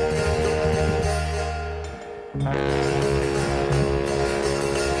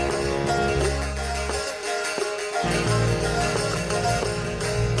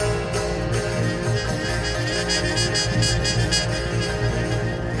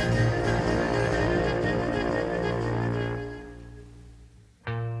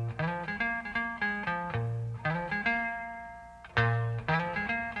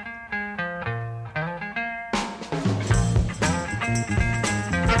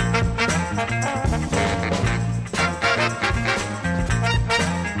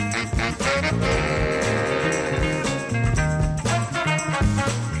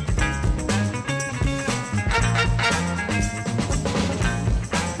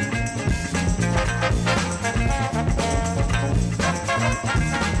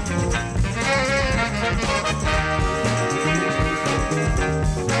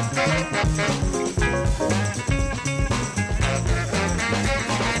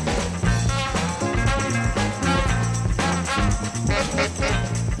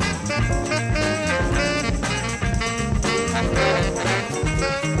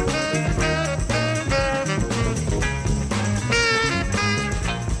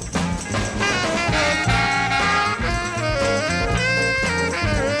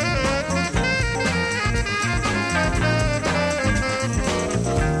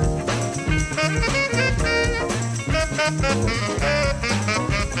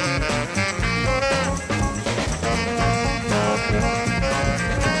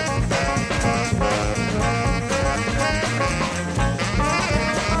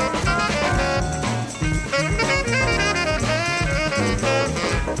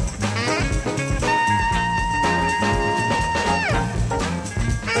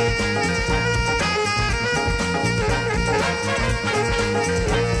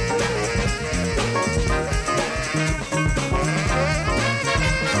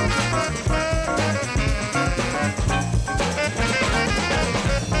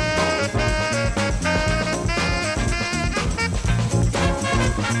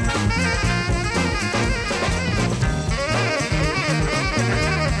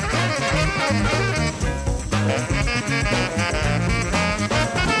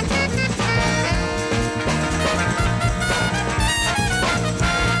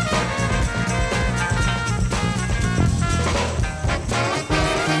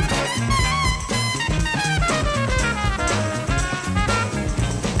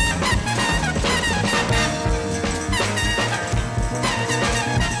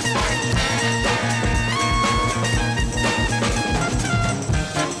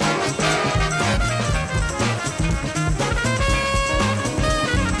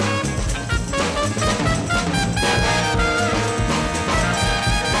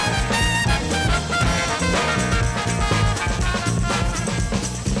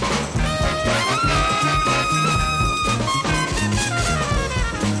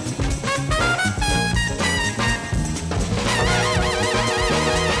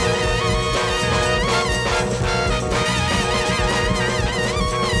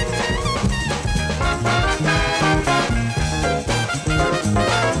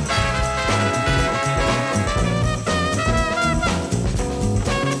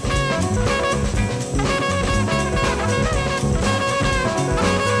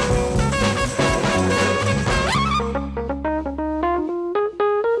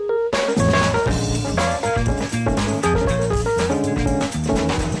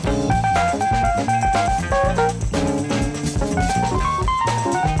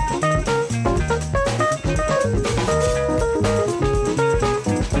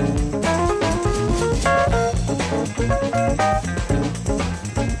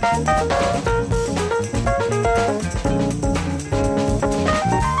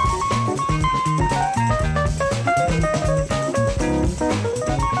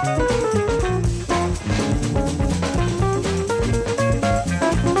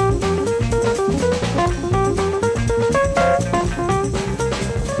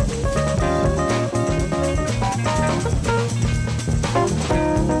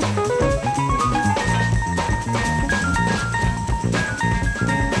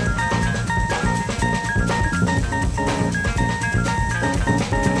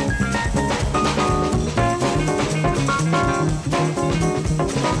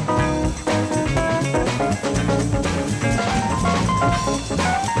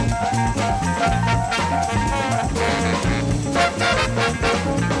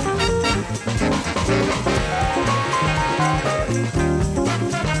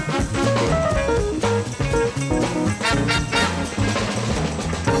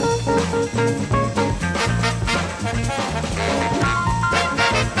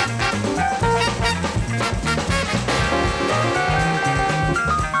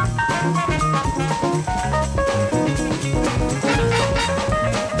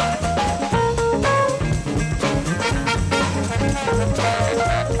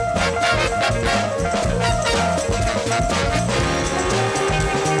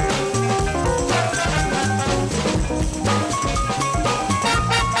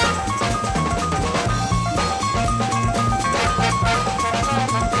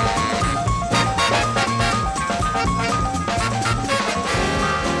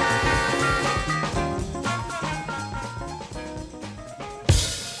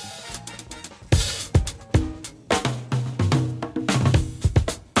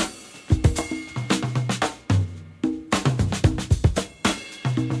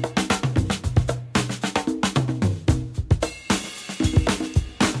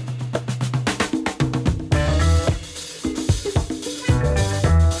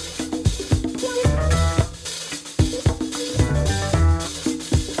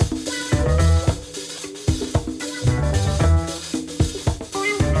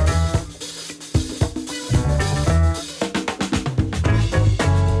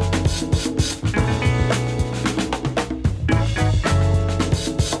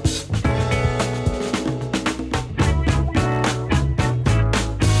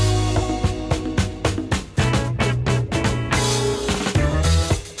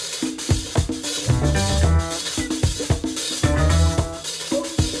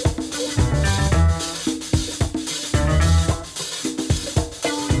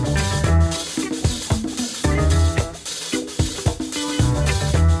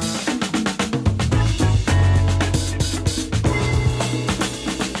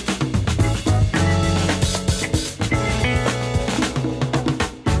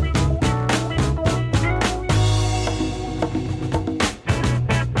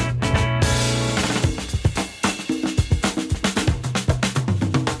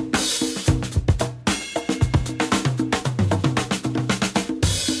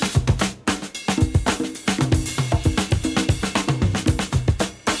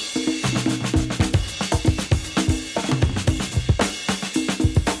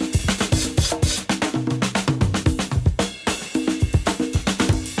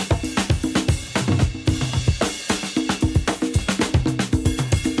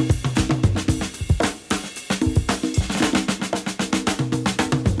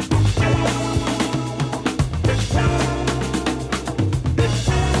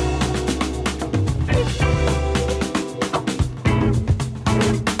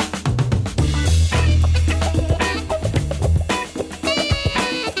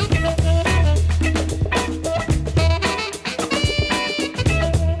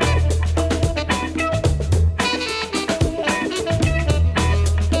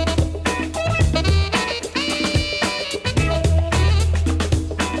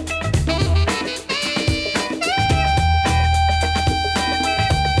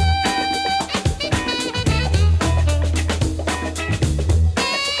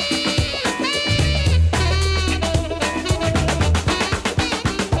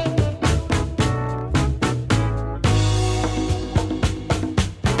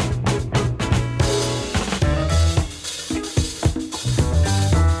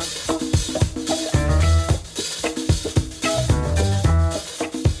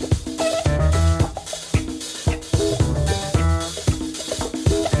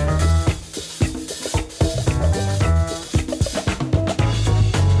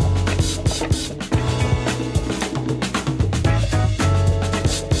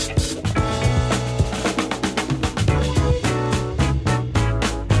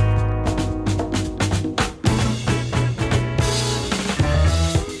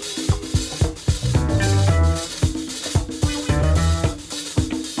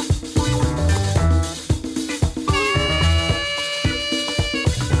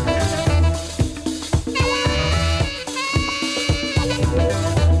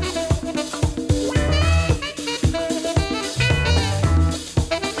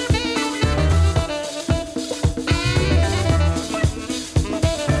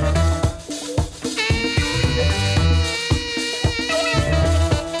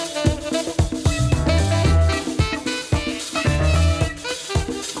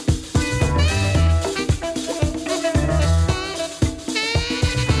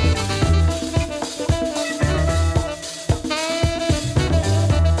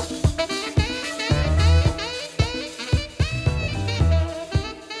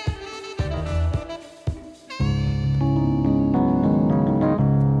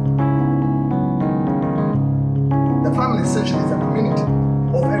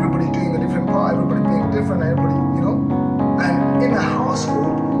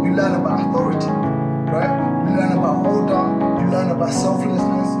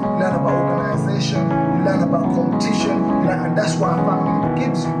 sua família. Que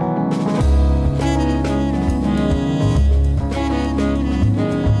dizer?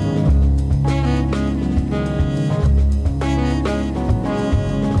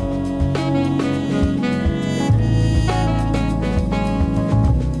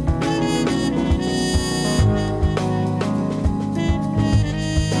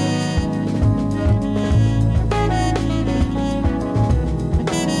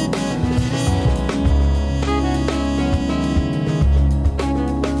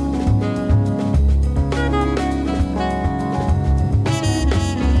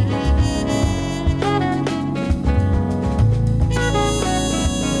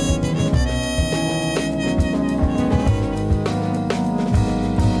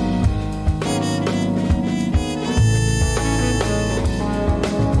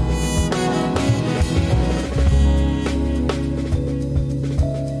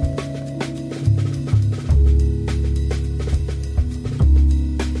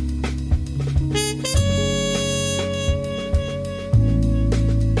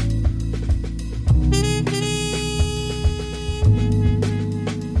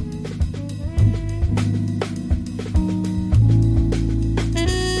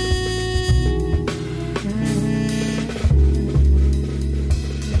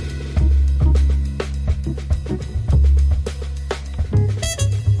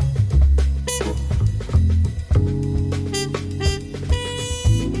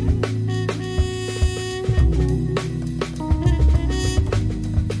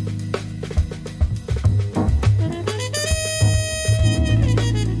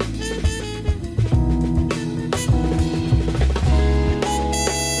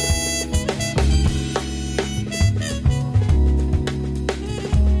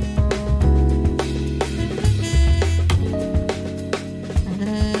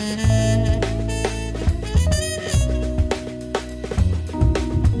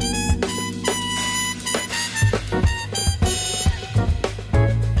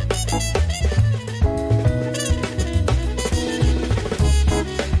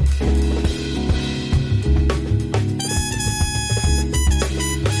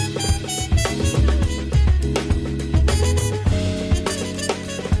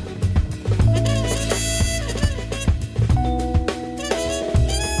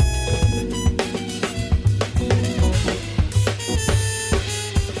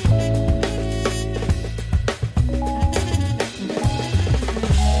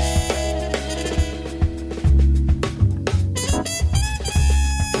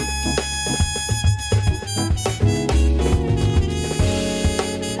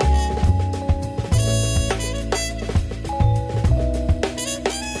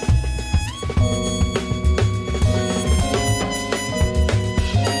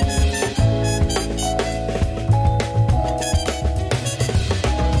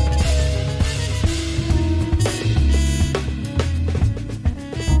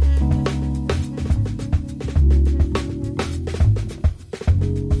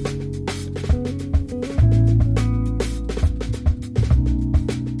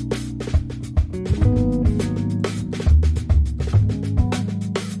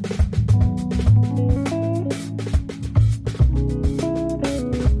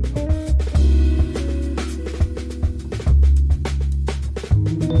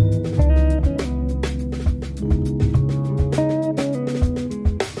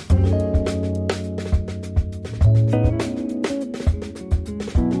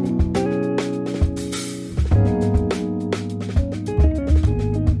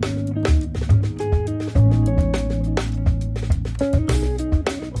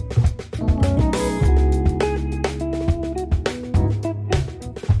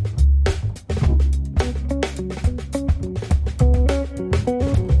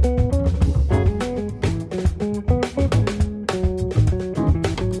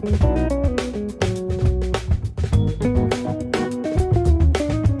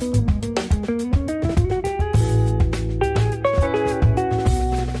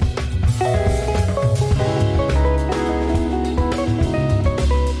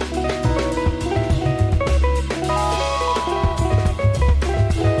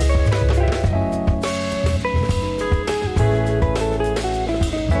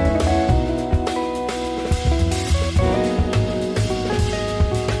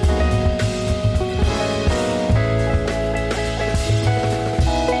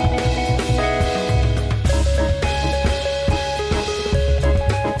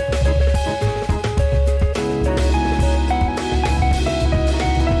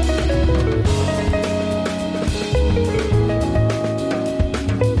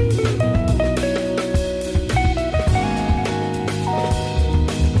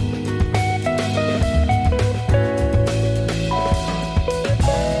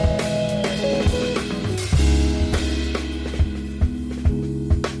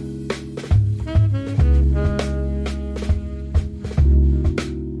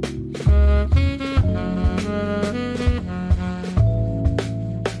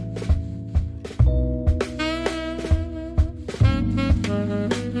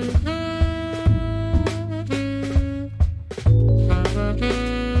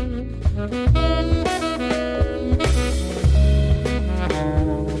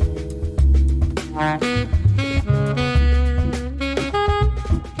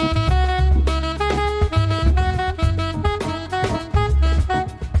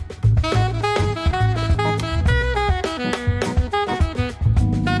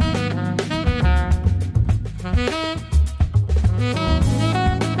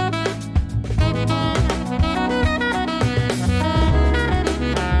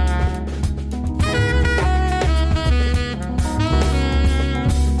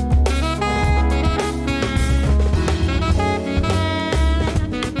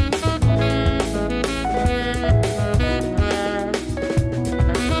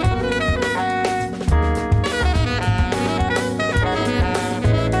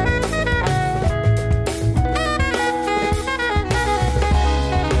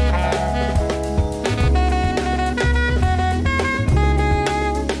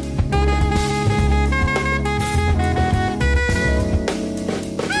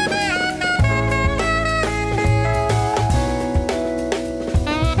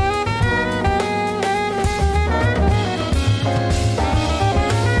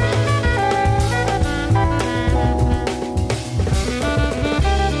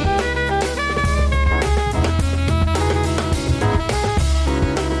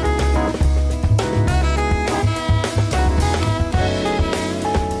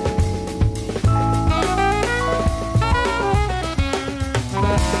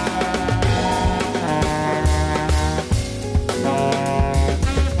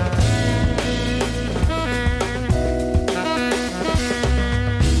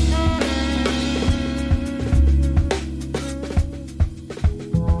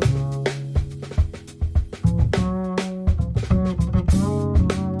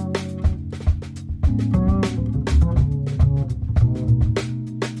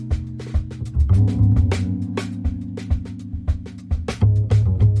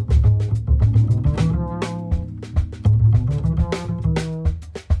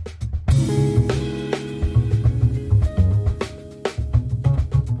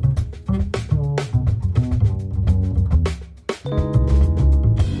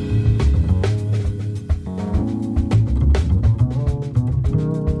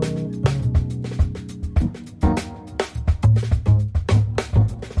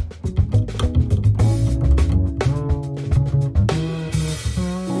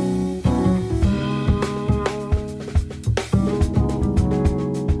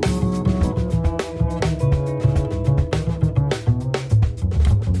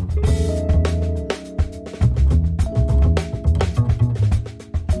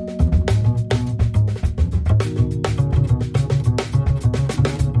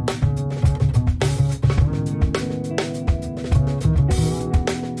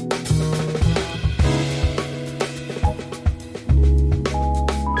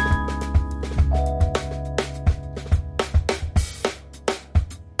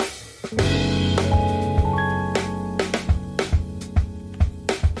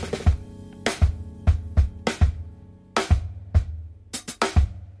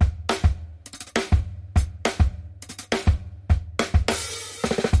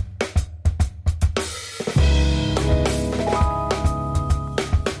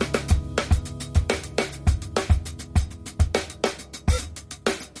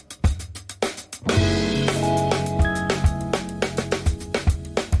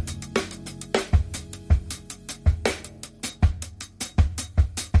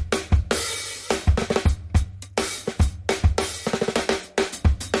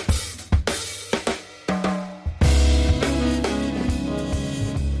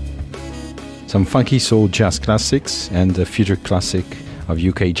 Some funky soul jazz classics and a future classic of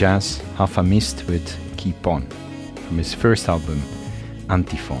UK jazz, Half a Mist with Keep On, from his first album,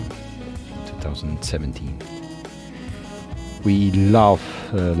 Antiphon, 2017. We love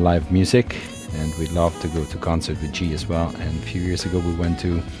live music, and we love to go to concert with G as well. And a few years ago we went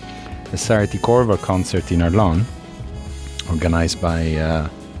to a Sarati Corva concert in Arlon, organized by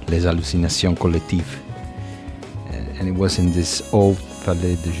Les Hallucinations Collectives. And it was in this old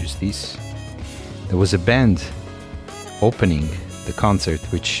Palais de Justice. There was a band opening the concert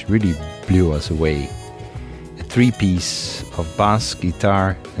which really blew us away. A three-piece of bass,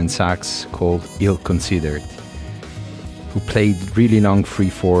 guitar and sax called Ill Considered, who played really long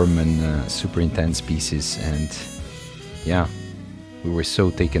freeform and super intense pieces. And yeah, we were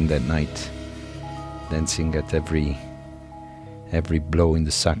so taken that night, dancing at every blow in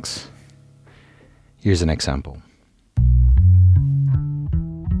the sax. Here's an example.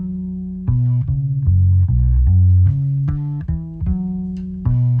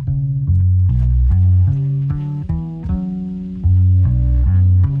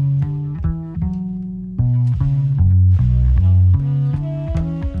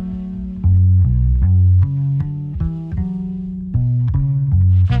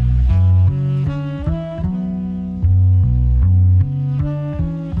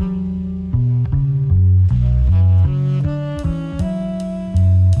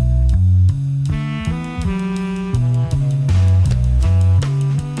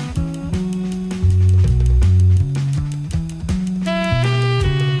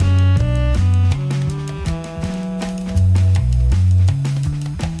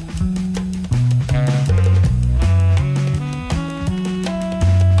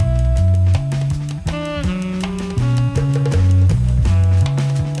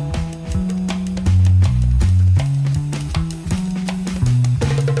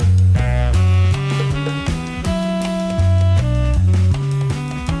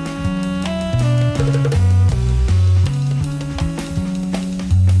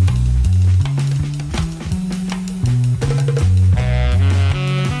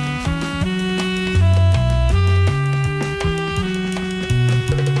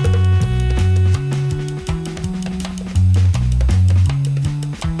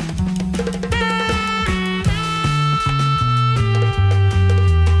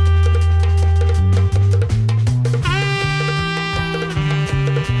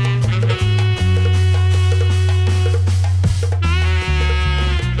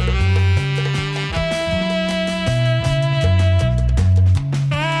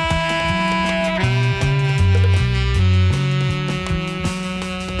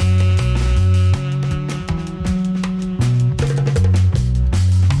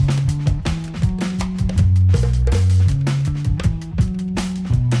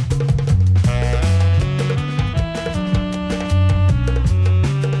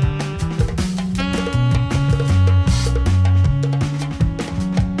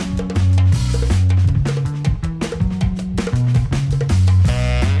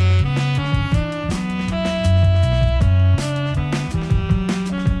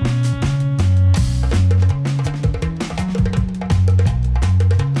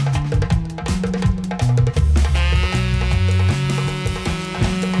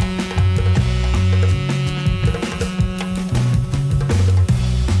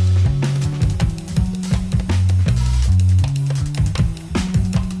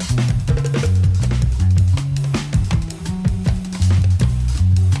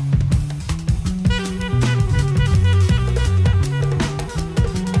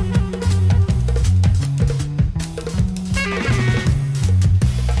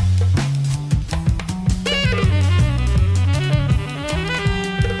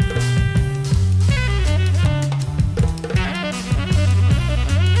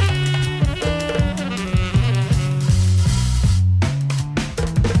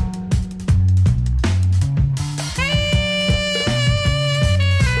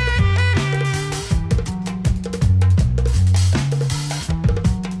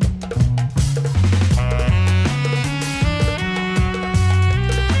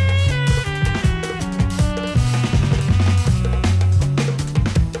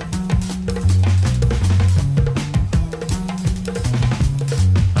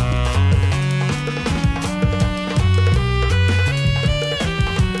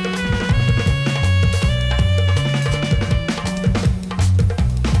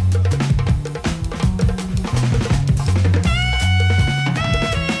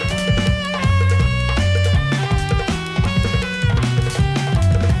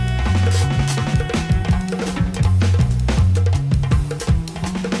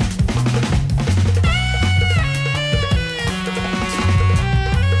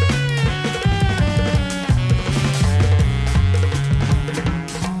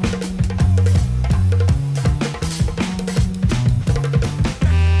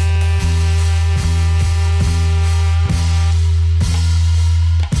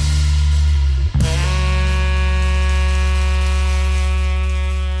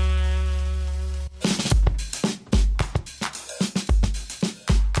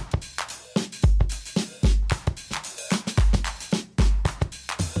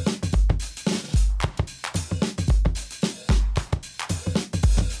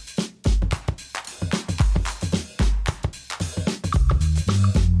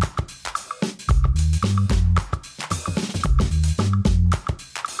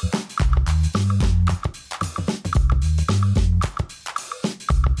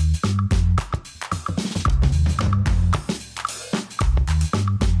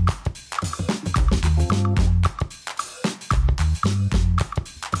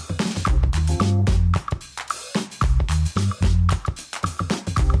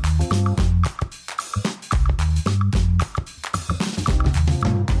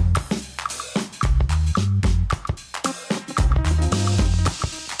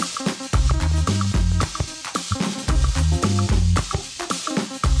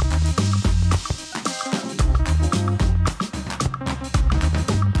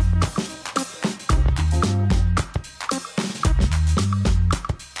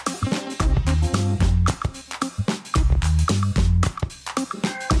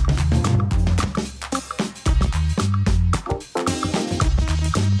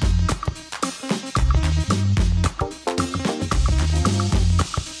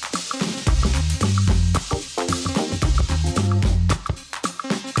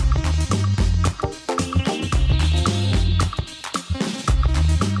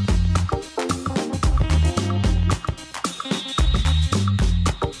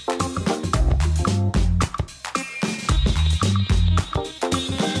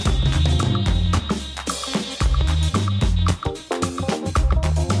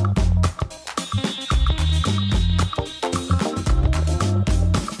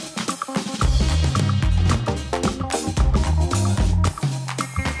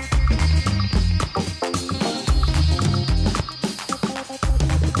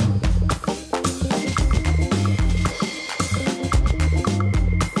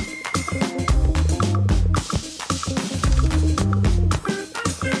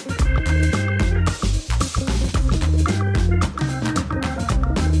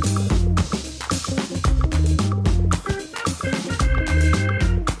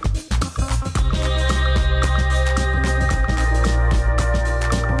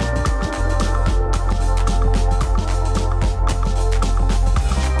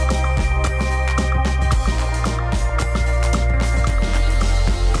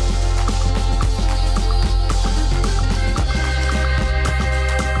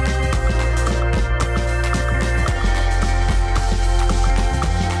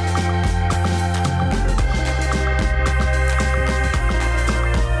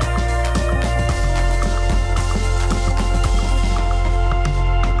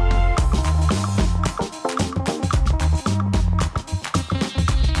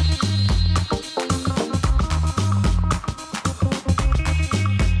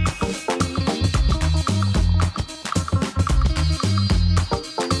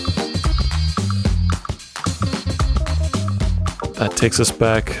 That takes us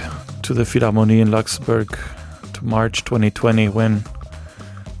back to the Philharmonie in Luxembourg, to March 2020, when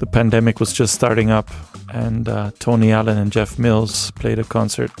the pandemic was just starting up, and Tony Allen and Jeff Mills played a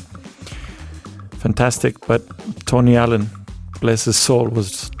concert. Fantastic, but Tony Allen, bless his soul,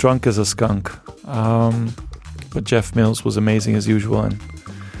 was drunk as a skunk. But Jeff Mills was amazing as usual and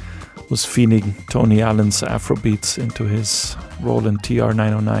was feeding Tony Allen's Afrobeats into his Roland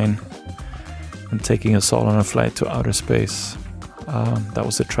TR-909 and taking us all on a flight to outer space. That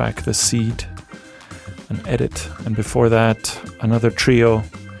was the track The Seed, an edit. And before that, another trio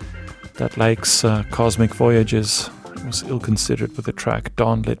that likes cosmic voyages was ill-considered with the track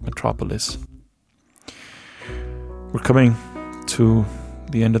Dawnlit Metropolis. We're coming to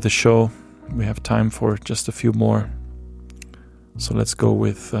the end of the show. We have time for just a few more. So let's go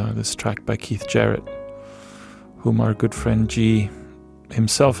with this track by Keith Jarrett, whom our good friend G,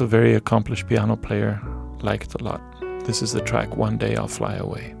 himself a very accomplished piano player, liked a lot. This is the track One Day I'll Fly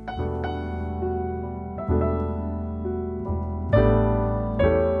Away.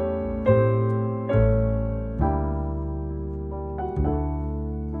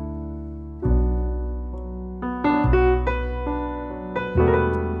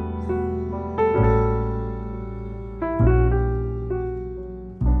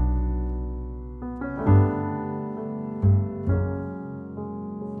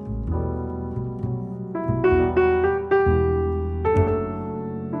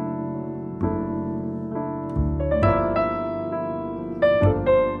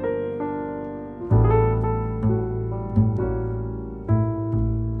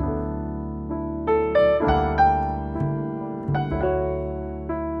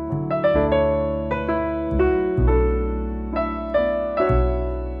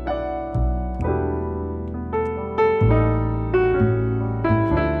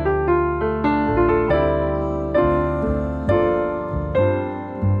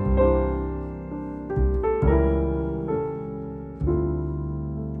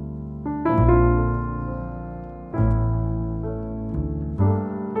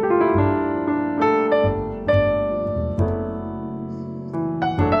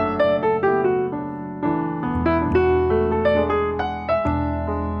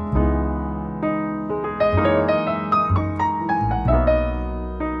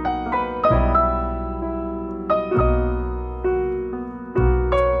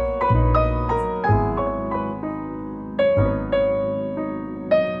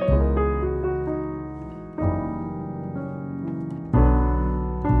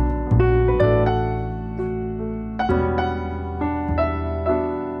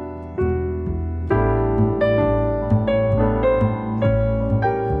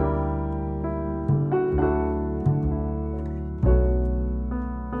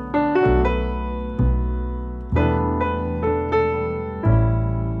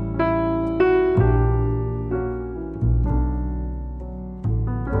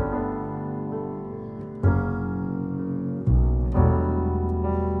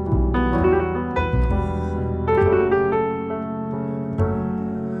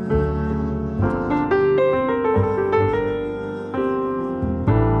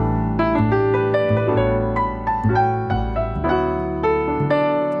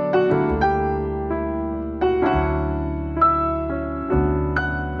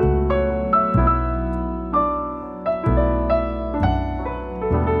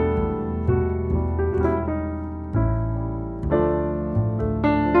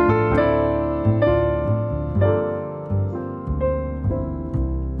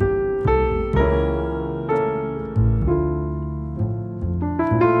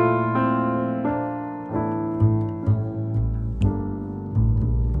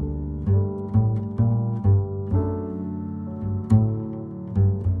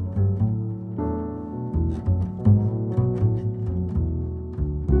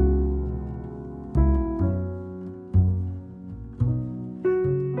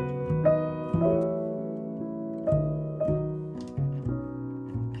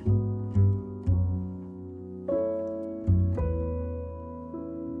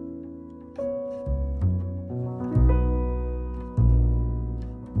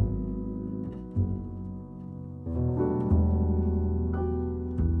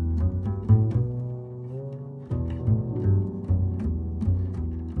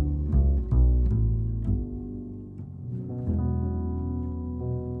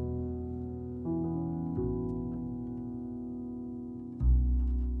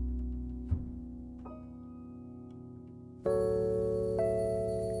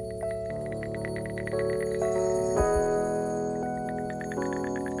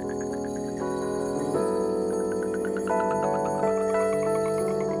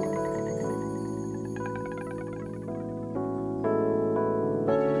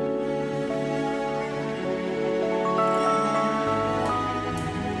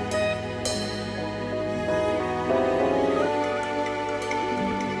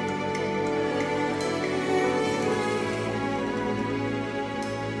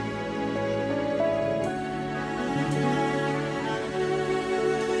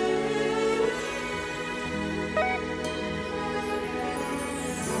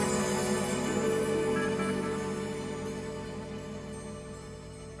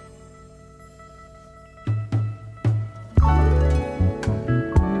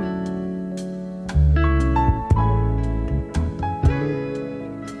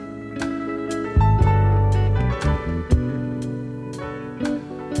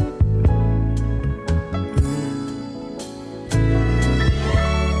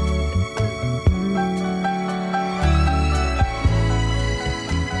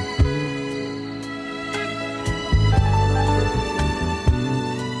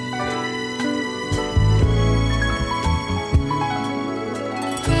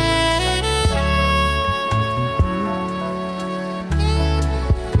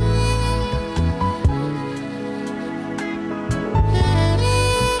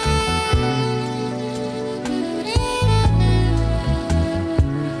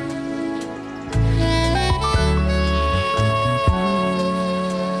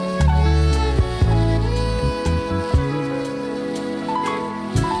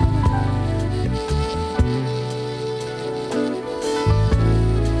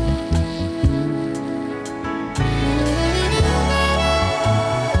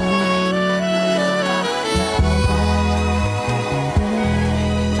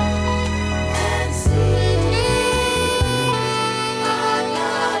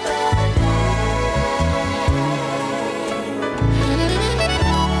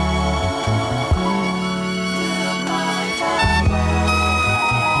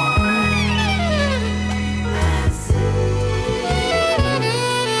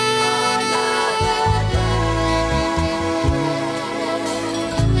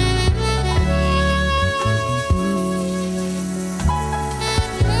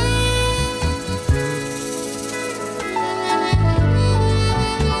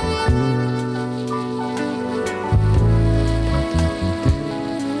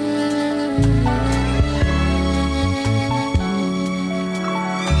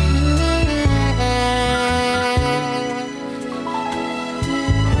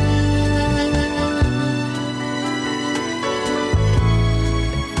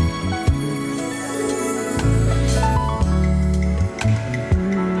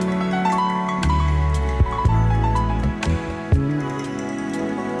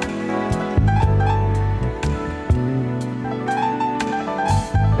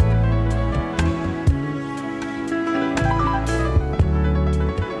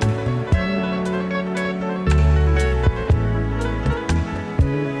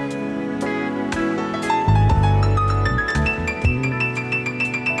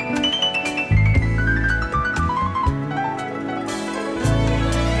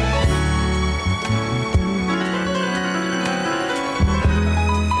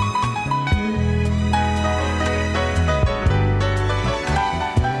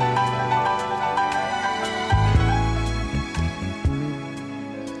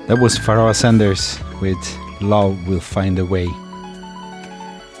 That was Pharoah Sanders with Love Will Find a Way.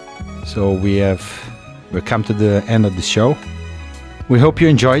 So we've come to the end of the show. We hope you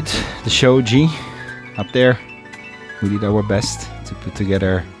enjoyed the show, G. Up there, we did our best to put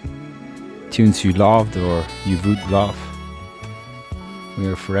together tunes you loved or you would love. We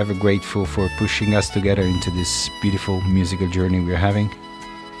are forever grateful for pushing us together into this beautiful musical journey we're having.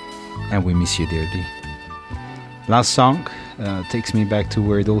 And we miss you dearly. Last song takes me back to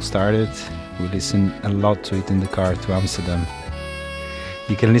where it all started. We listened a lot to it in the car to Amsterdam.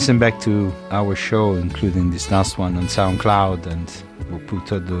 You can listen back to our show, including this last one, on SoundCloud, and we'll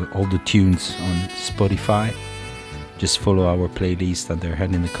put all the tunes on Spotify. Just follow our playlist under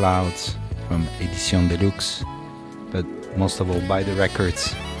Head in the Clouds from Edition Deluxe. But most of all, buy the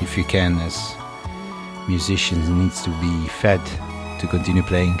records if you can, as musicians needs to be fed to continue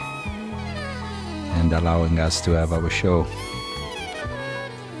playing and allowing us to have our show.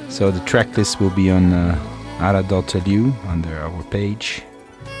 So the track list will be on ara.lu under our page,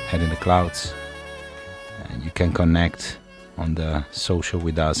 Head in the Clouds. And you can connect on the social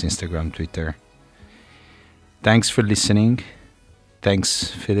with us, Instagram, Twitter. Thanks for listening. Thanks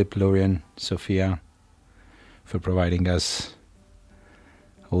Philip, Lorian, Sophia, for providing us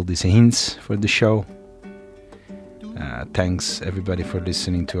all these hints for the show. Thanks everybody for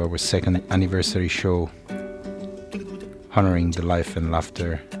listening to our second anniversary show, honoring the life and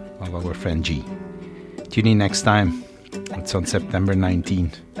laughter of our friend G. Tune in next time. It's on September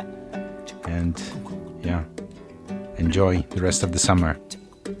 19th. And yeah, enjoy the rest of the summer.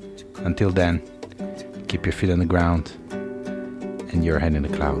 Until then, keep your feet on the ground and your head in the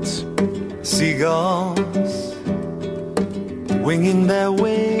clouds. Seagulls winging their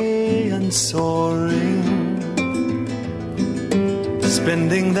way and soaring,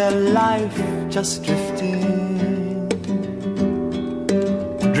 spending their life just drifting,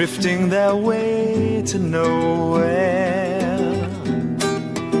 drifting their way to nowhere.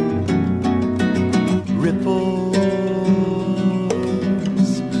 Ripples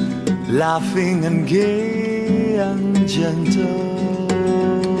laughing and gay and gentle,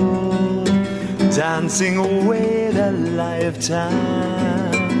 dancing away their lifetime,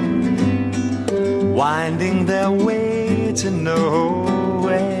 winding their way to nowhere.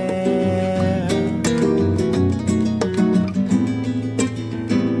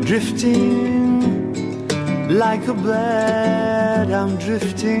 Drifting like a bird, I'm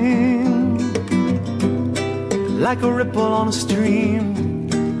drifting like a ripple on a stream,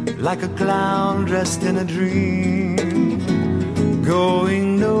 like a clown dressed in a dream,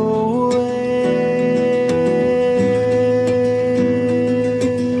 going nowhere.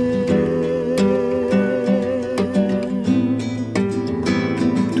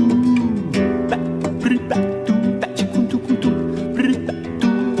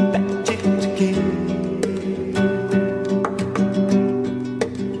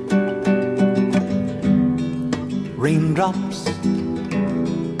 Raindrops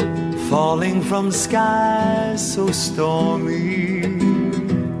falling from skies so stormy,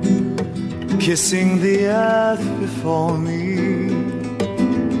 kissing the earth before me,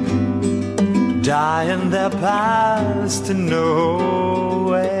 dying their paths to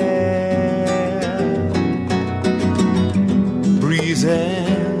nowhere.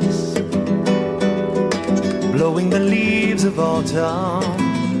 Breezes blowing the leaves of autumn,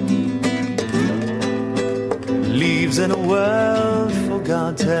 leaves in a world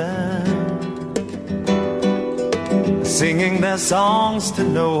forgotten, singing their songs to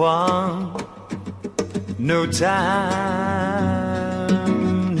no one, no time,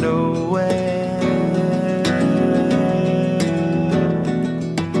 nowhere.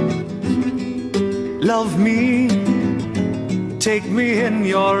 Love me, take me in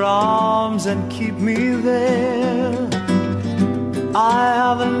your arms and keep me there. I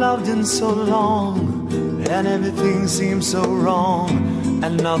haven't loved in so long, and everything seems so wrong,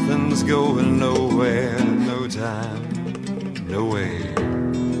 and nothing's going nowhere. No time, no way,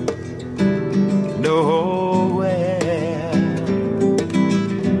 nowhere,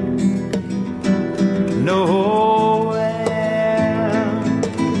 nowhere,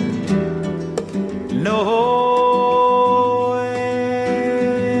 nowhere.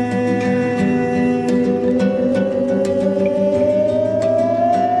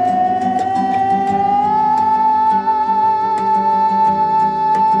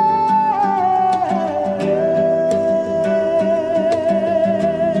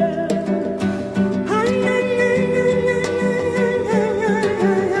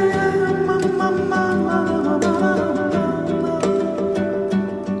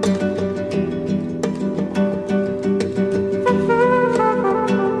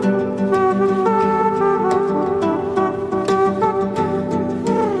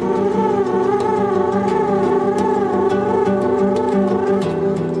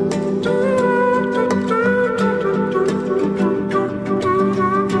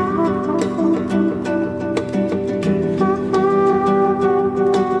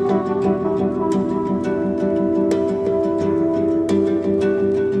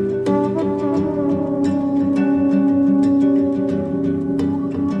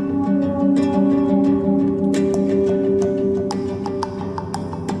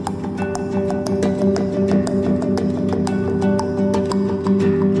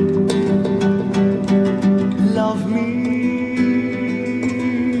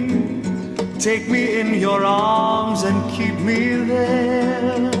 Take me in your arms and keep me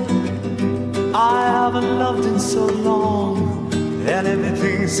there. I haven't loved in so long, and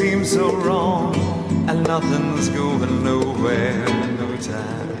everything seems so wrong, and nothing's going nowhere. No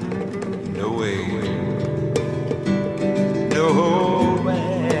time, no way, nowhere,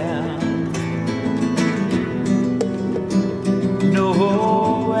 nowhere,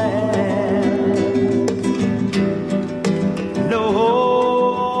 nowhere.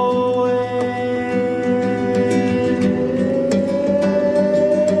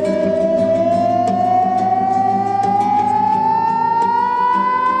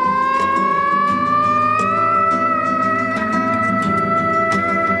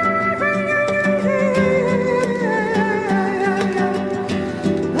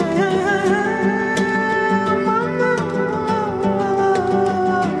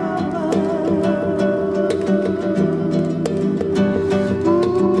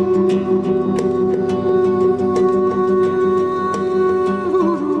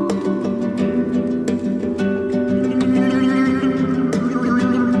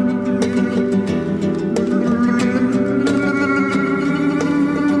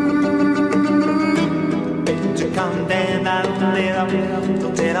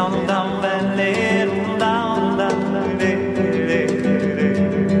 Down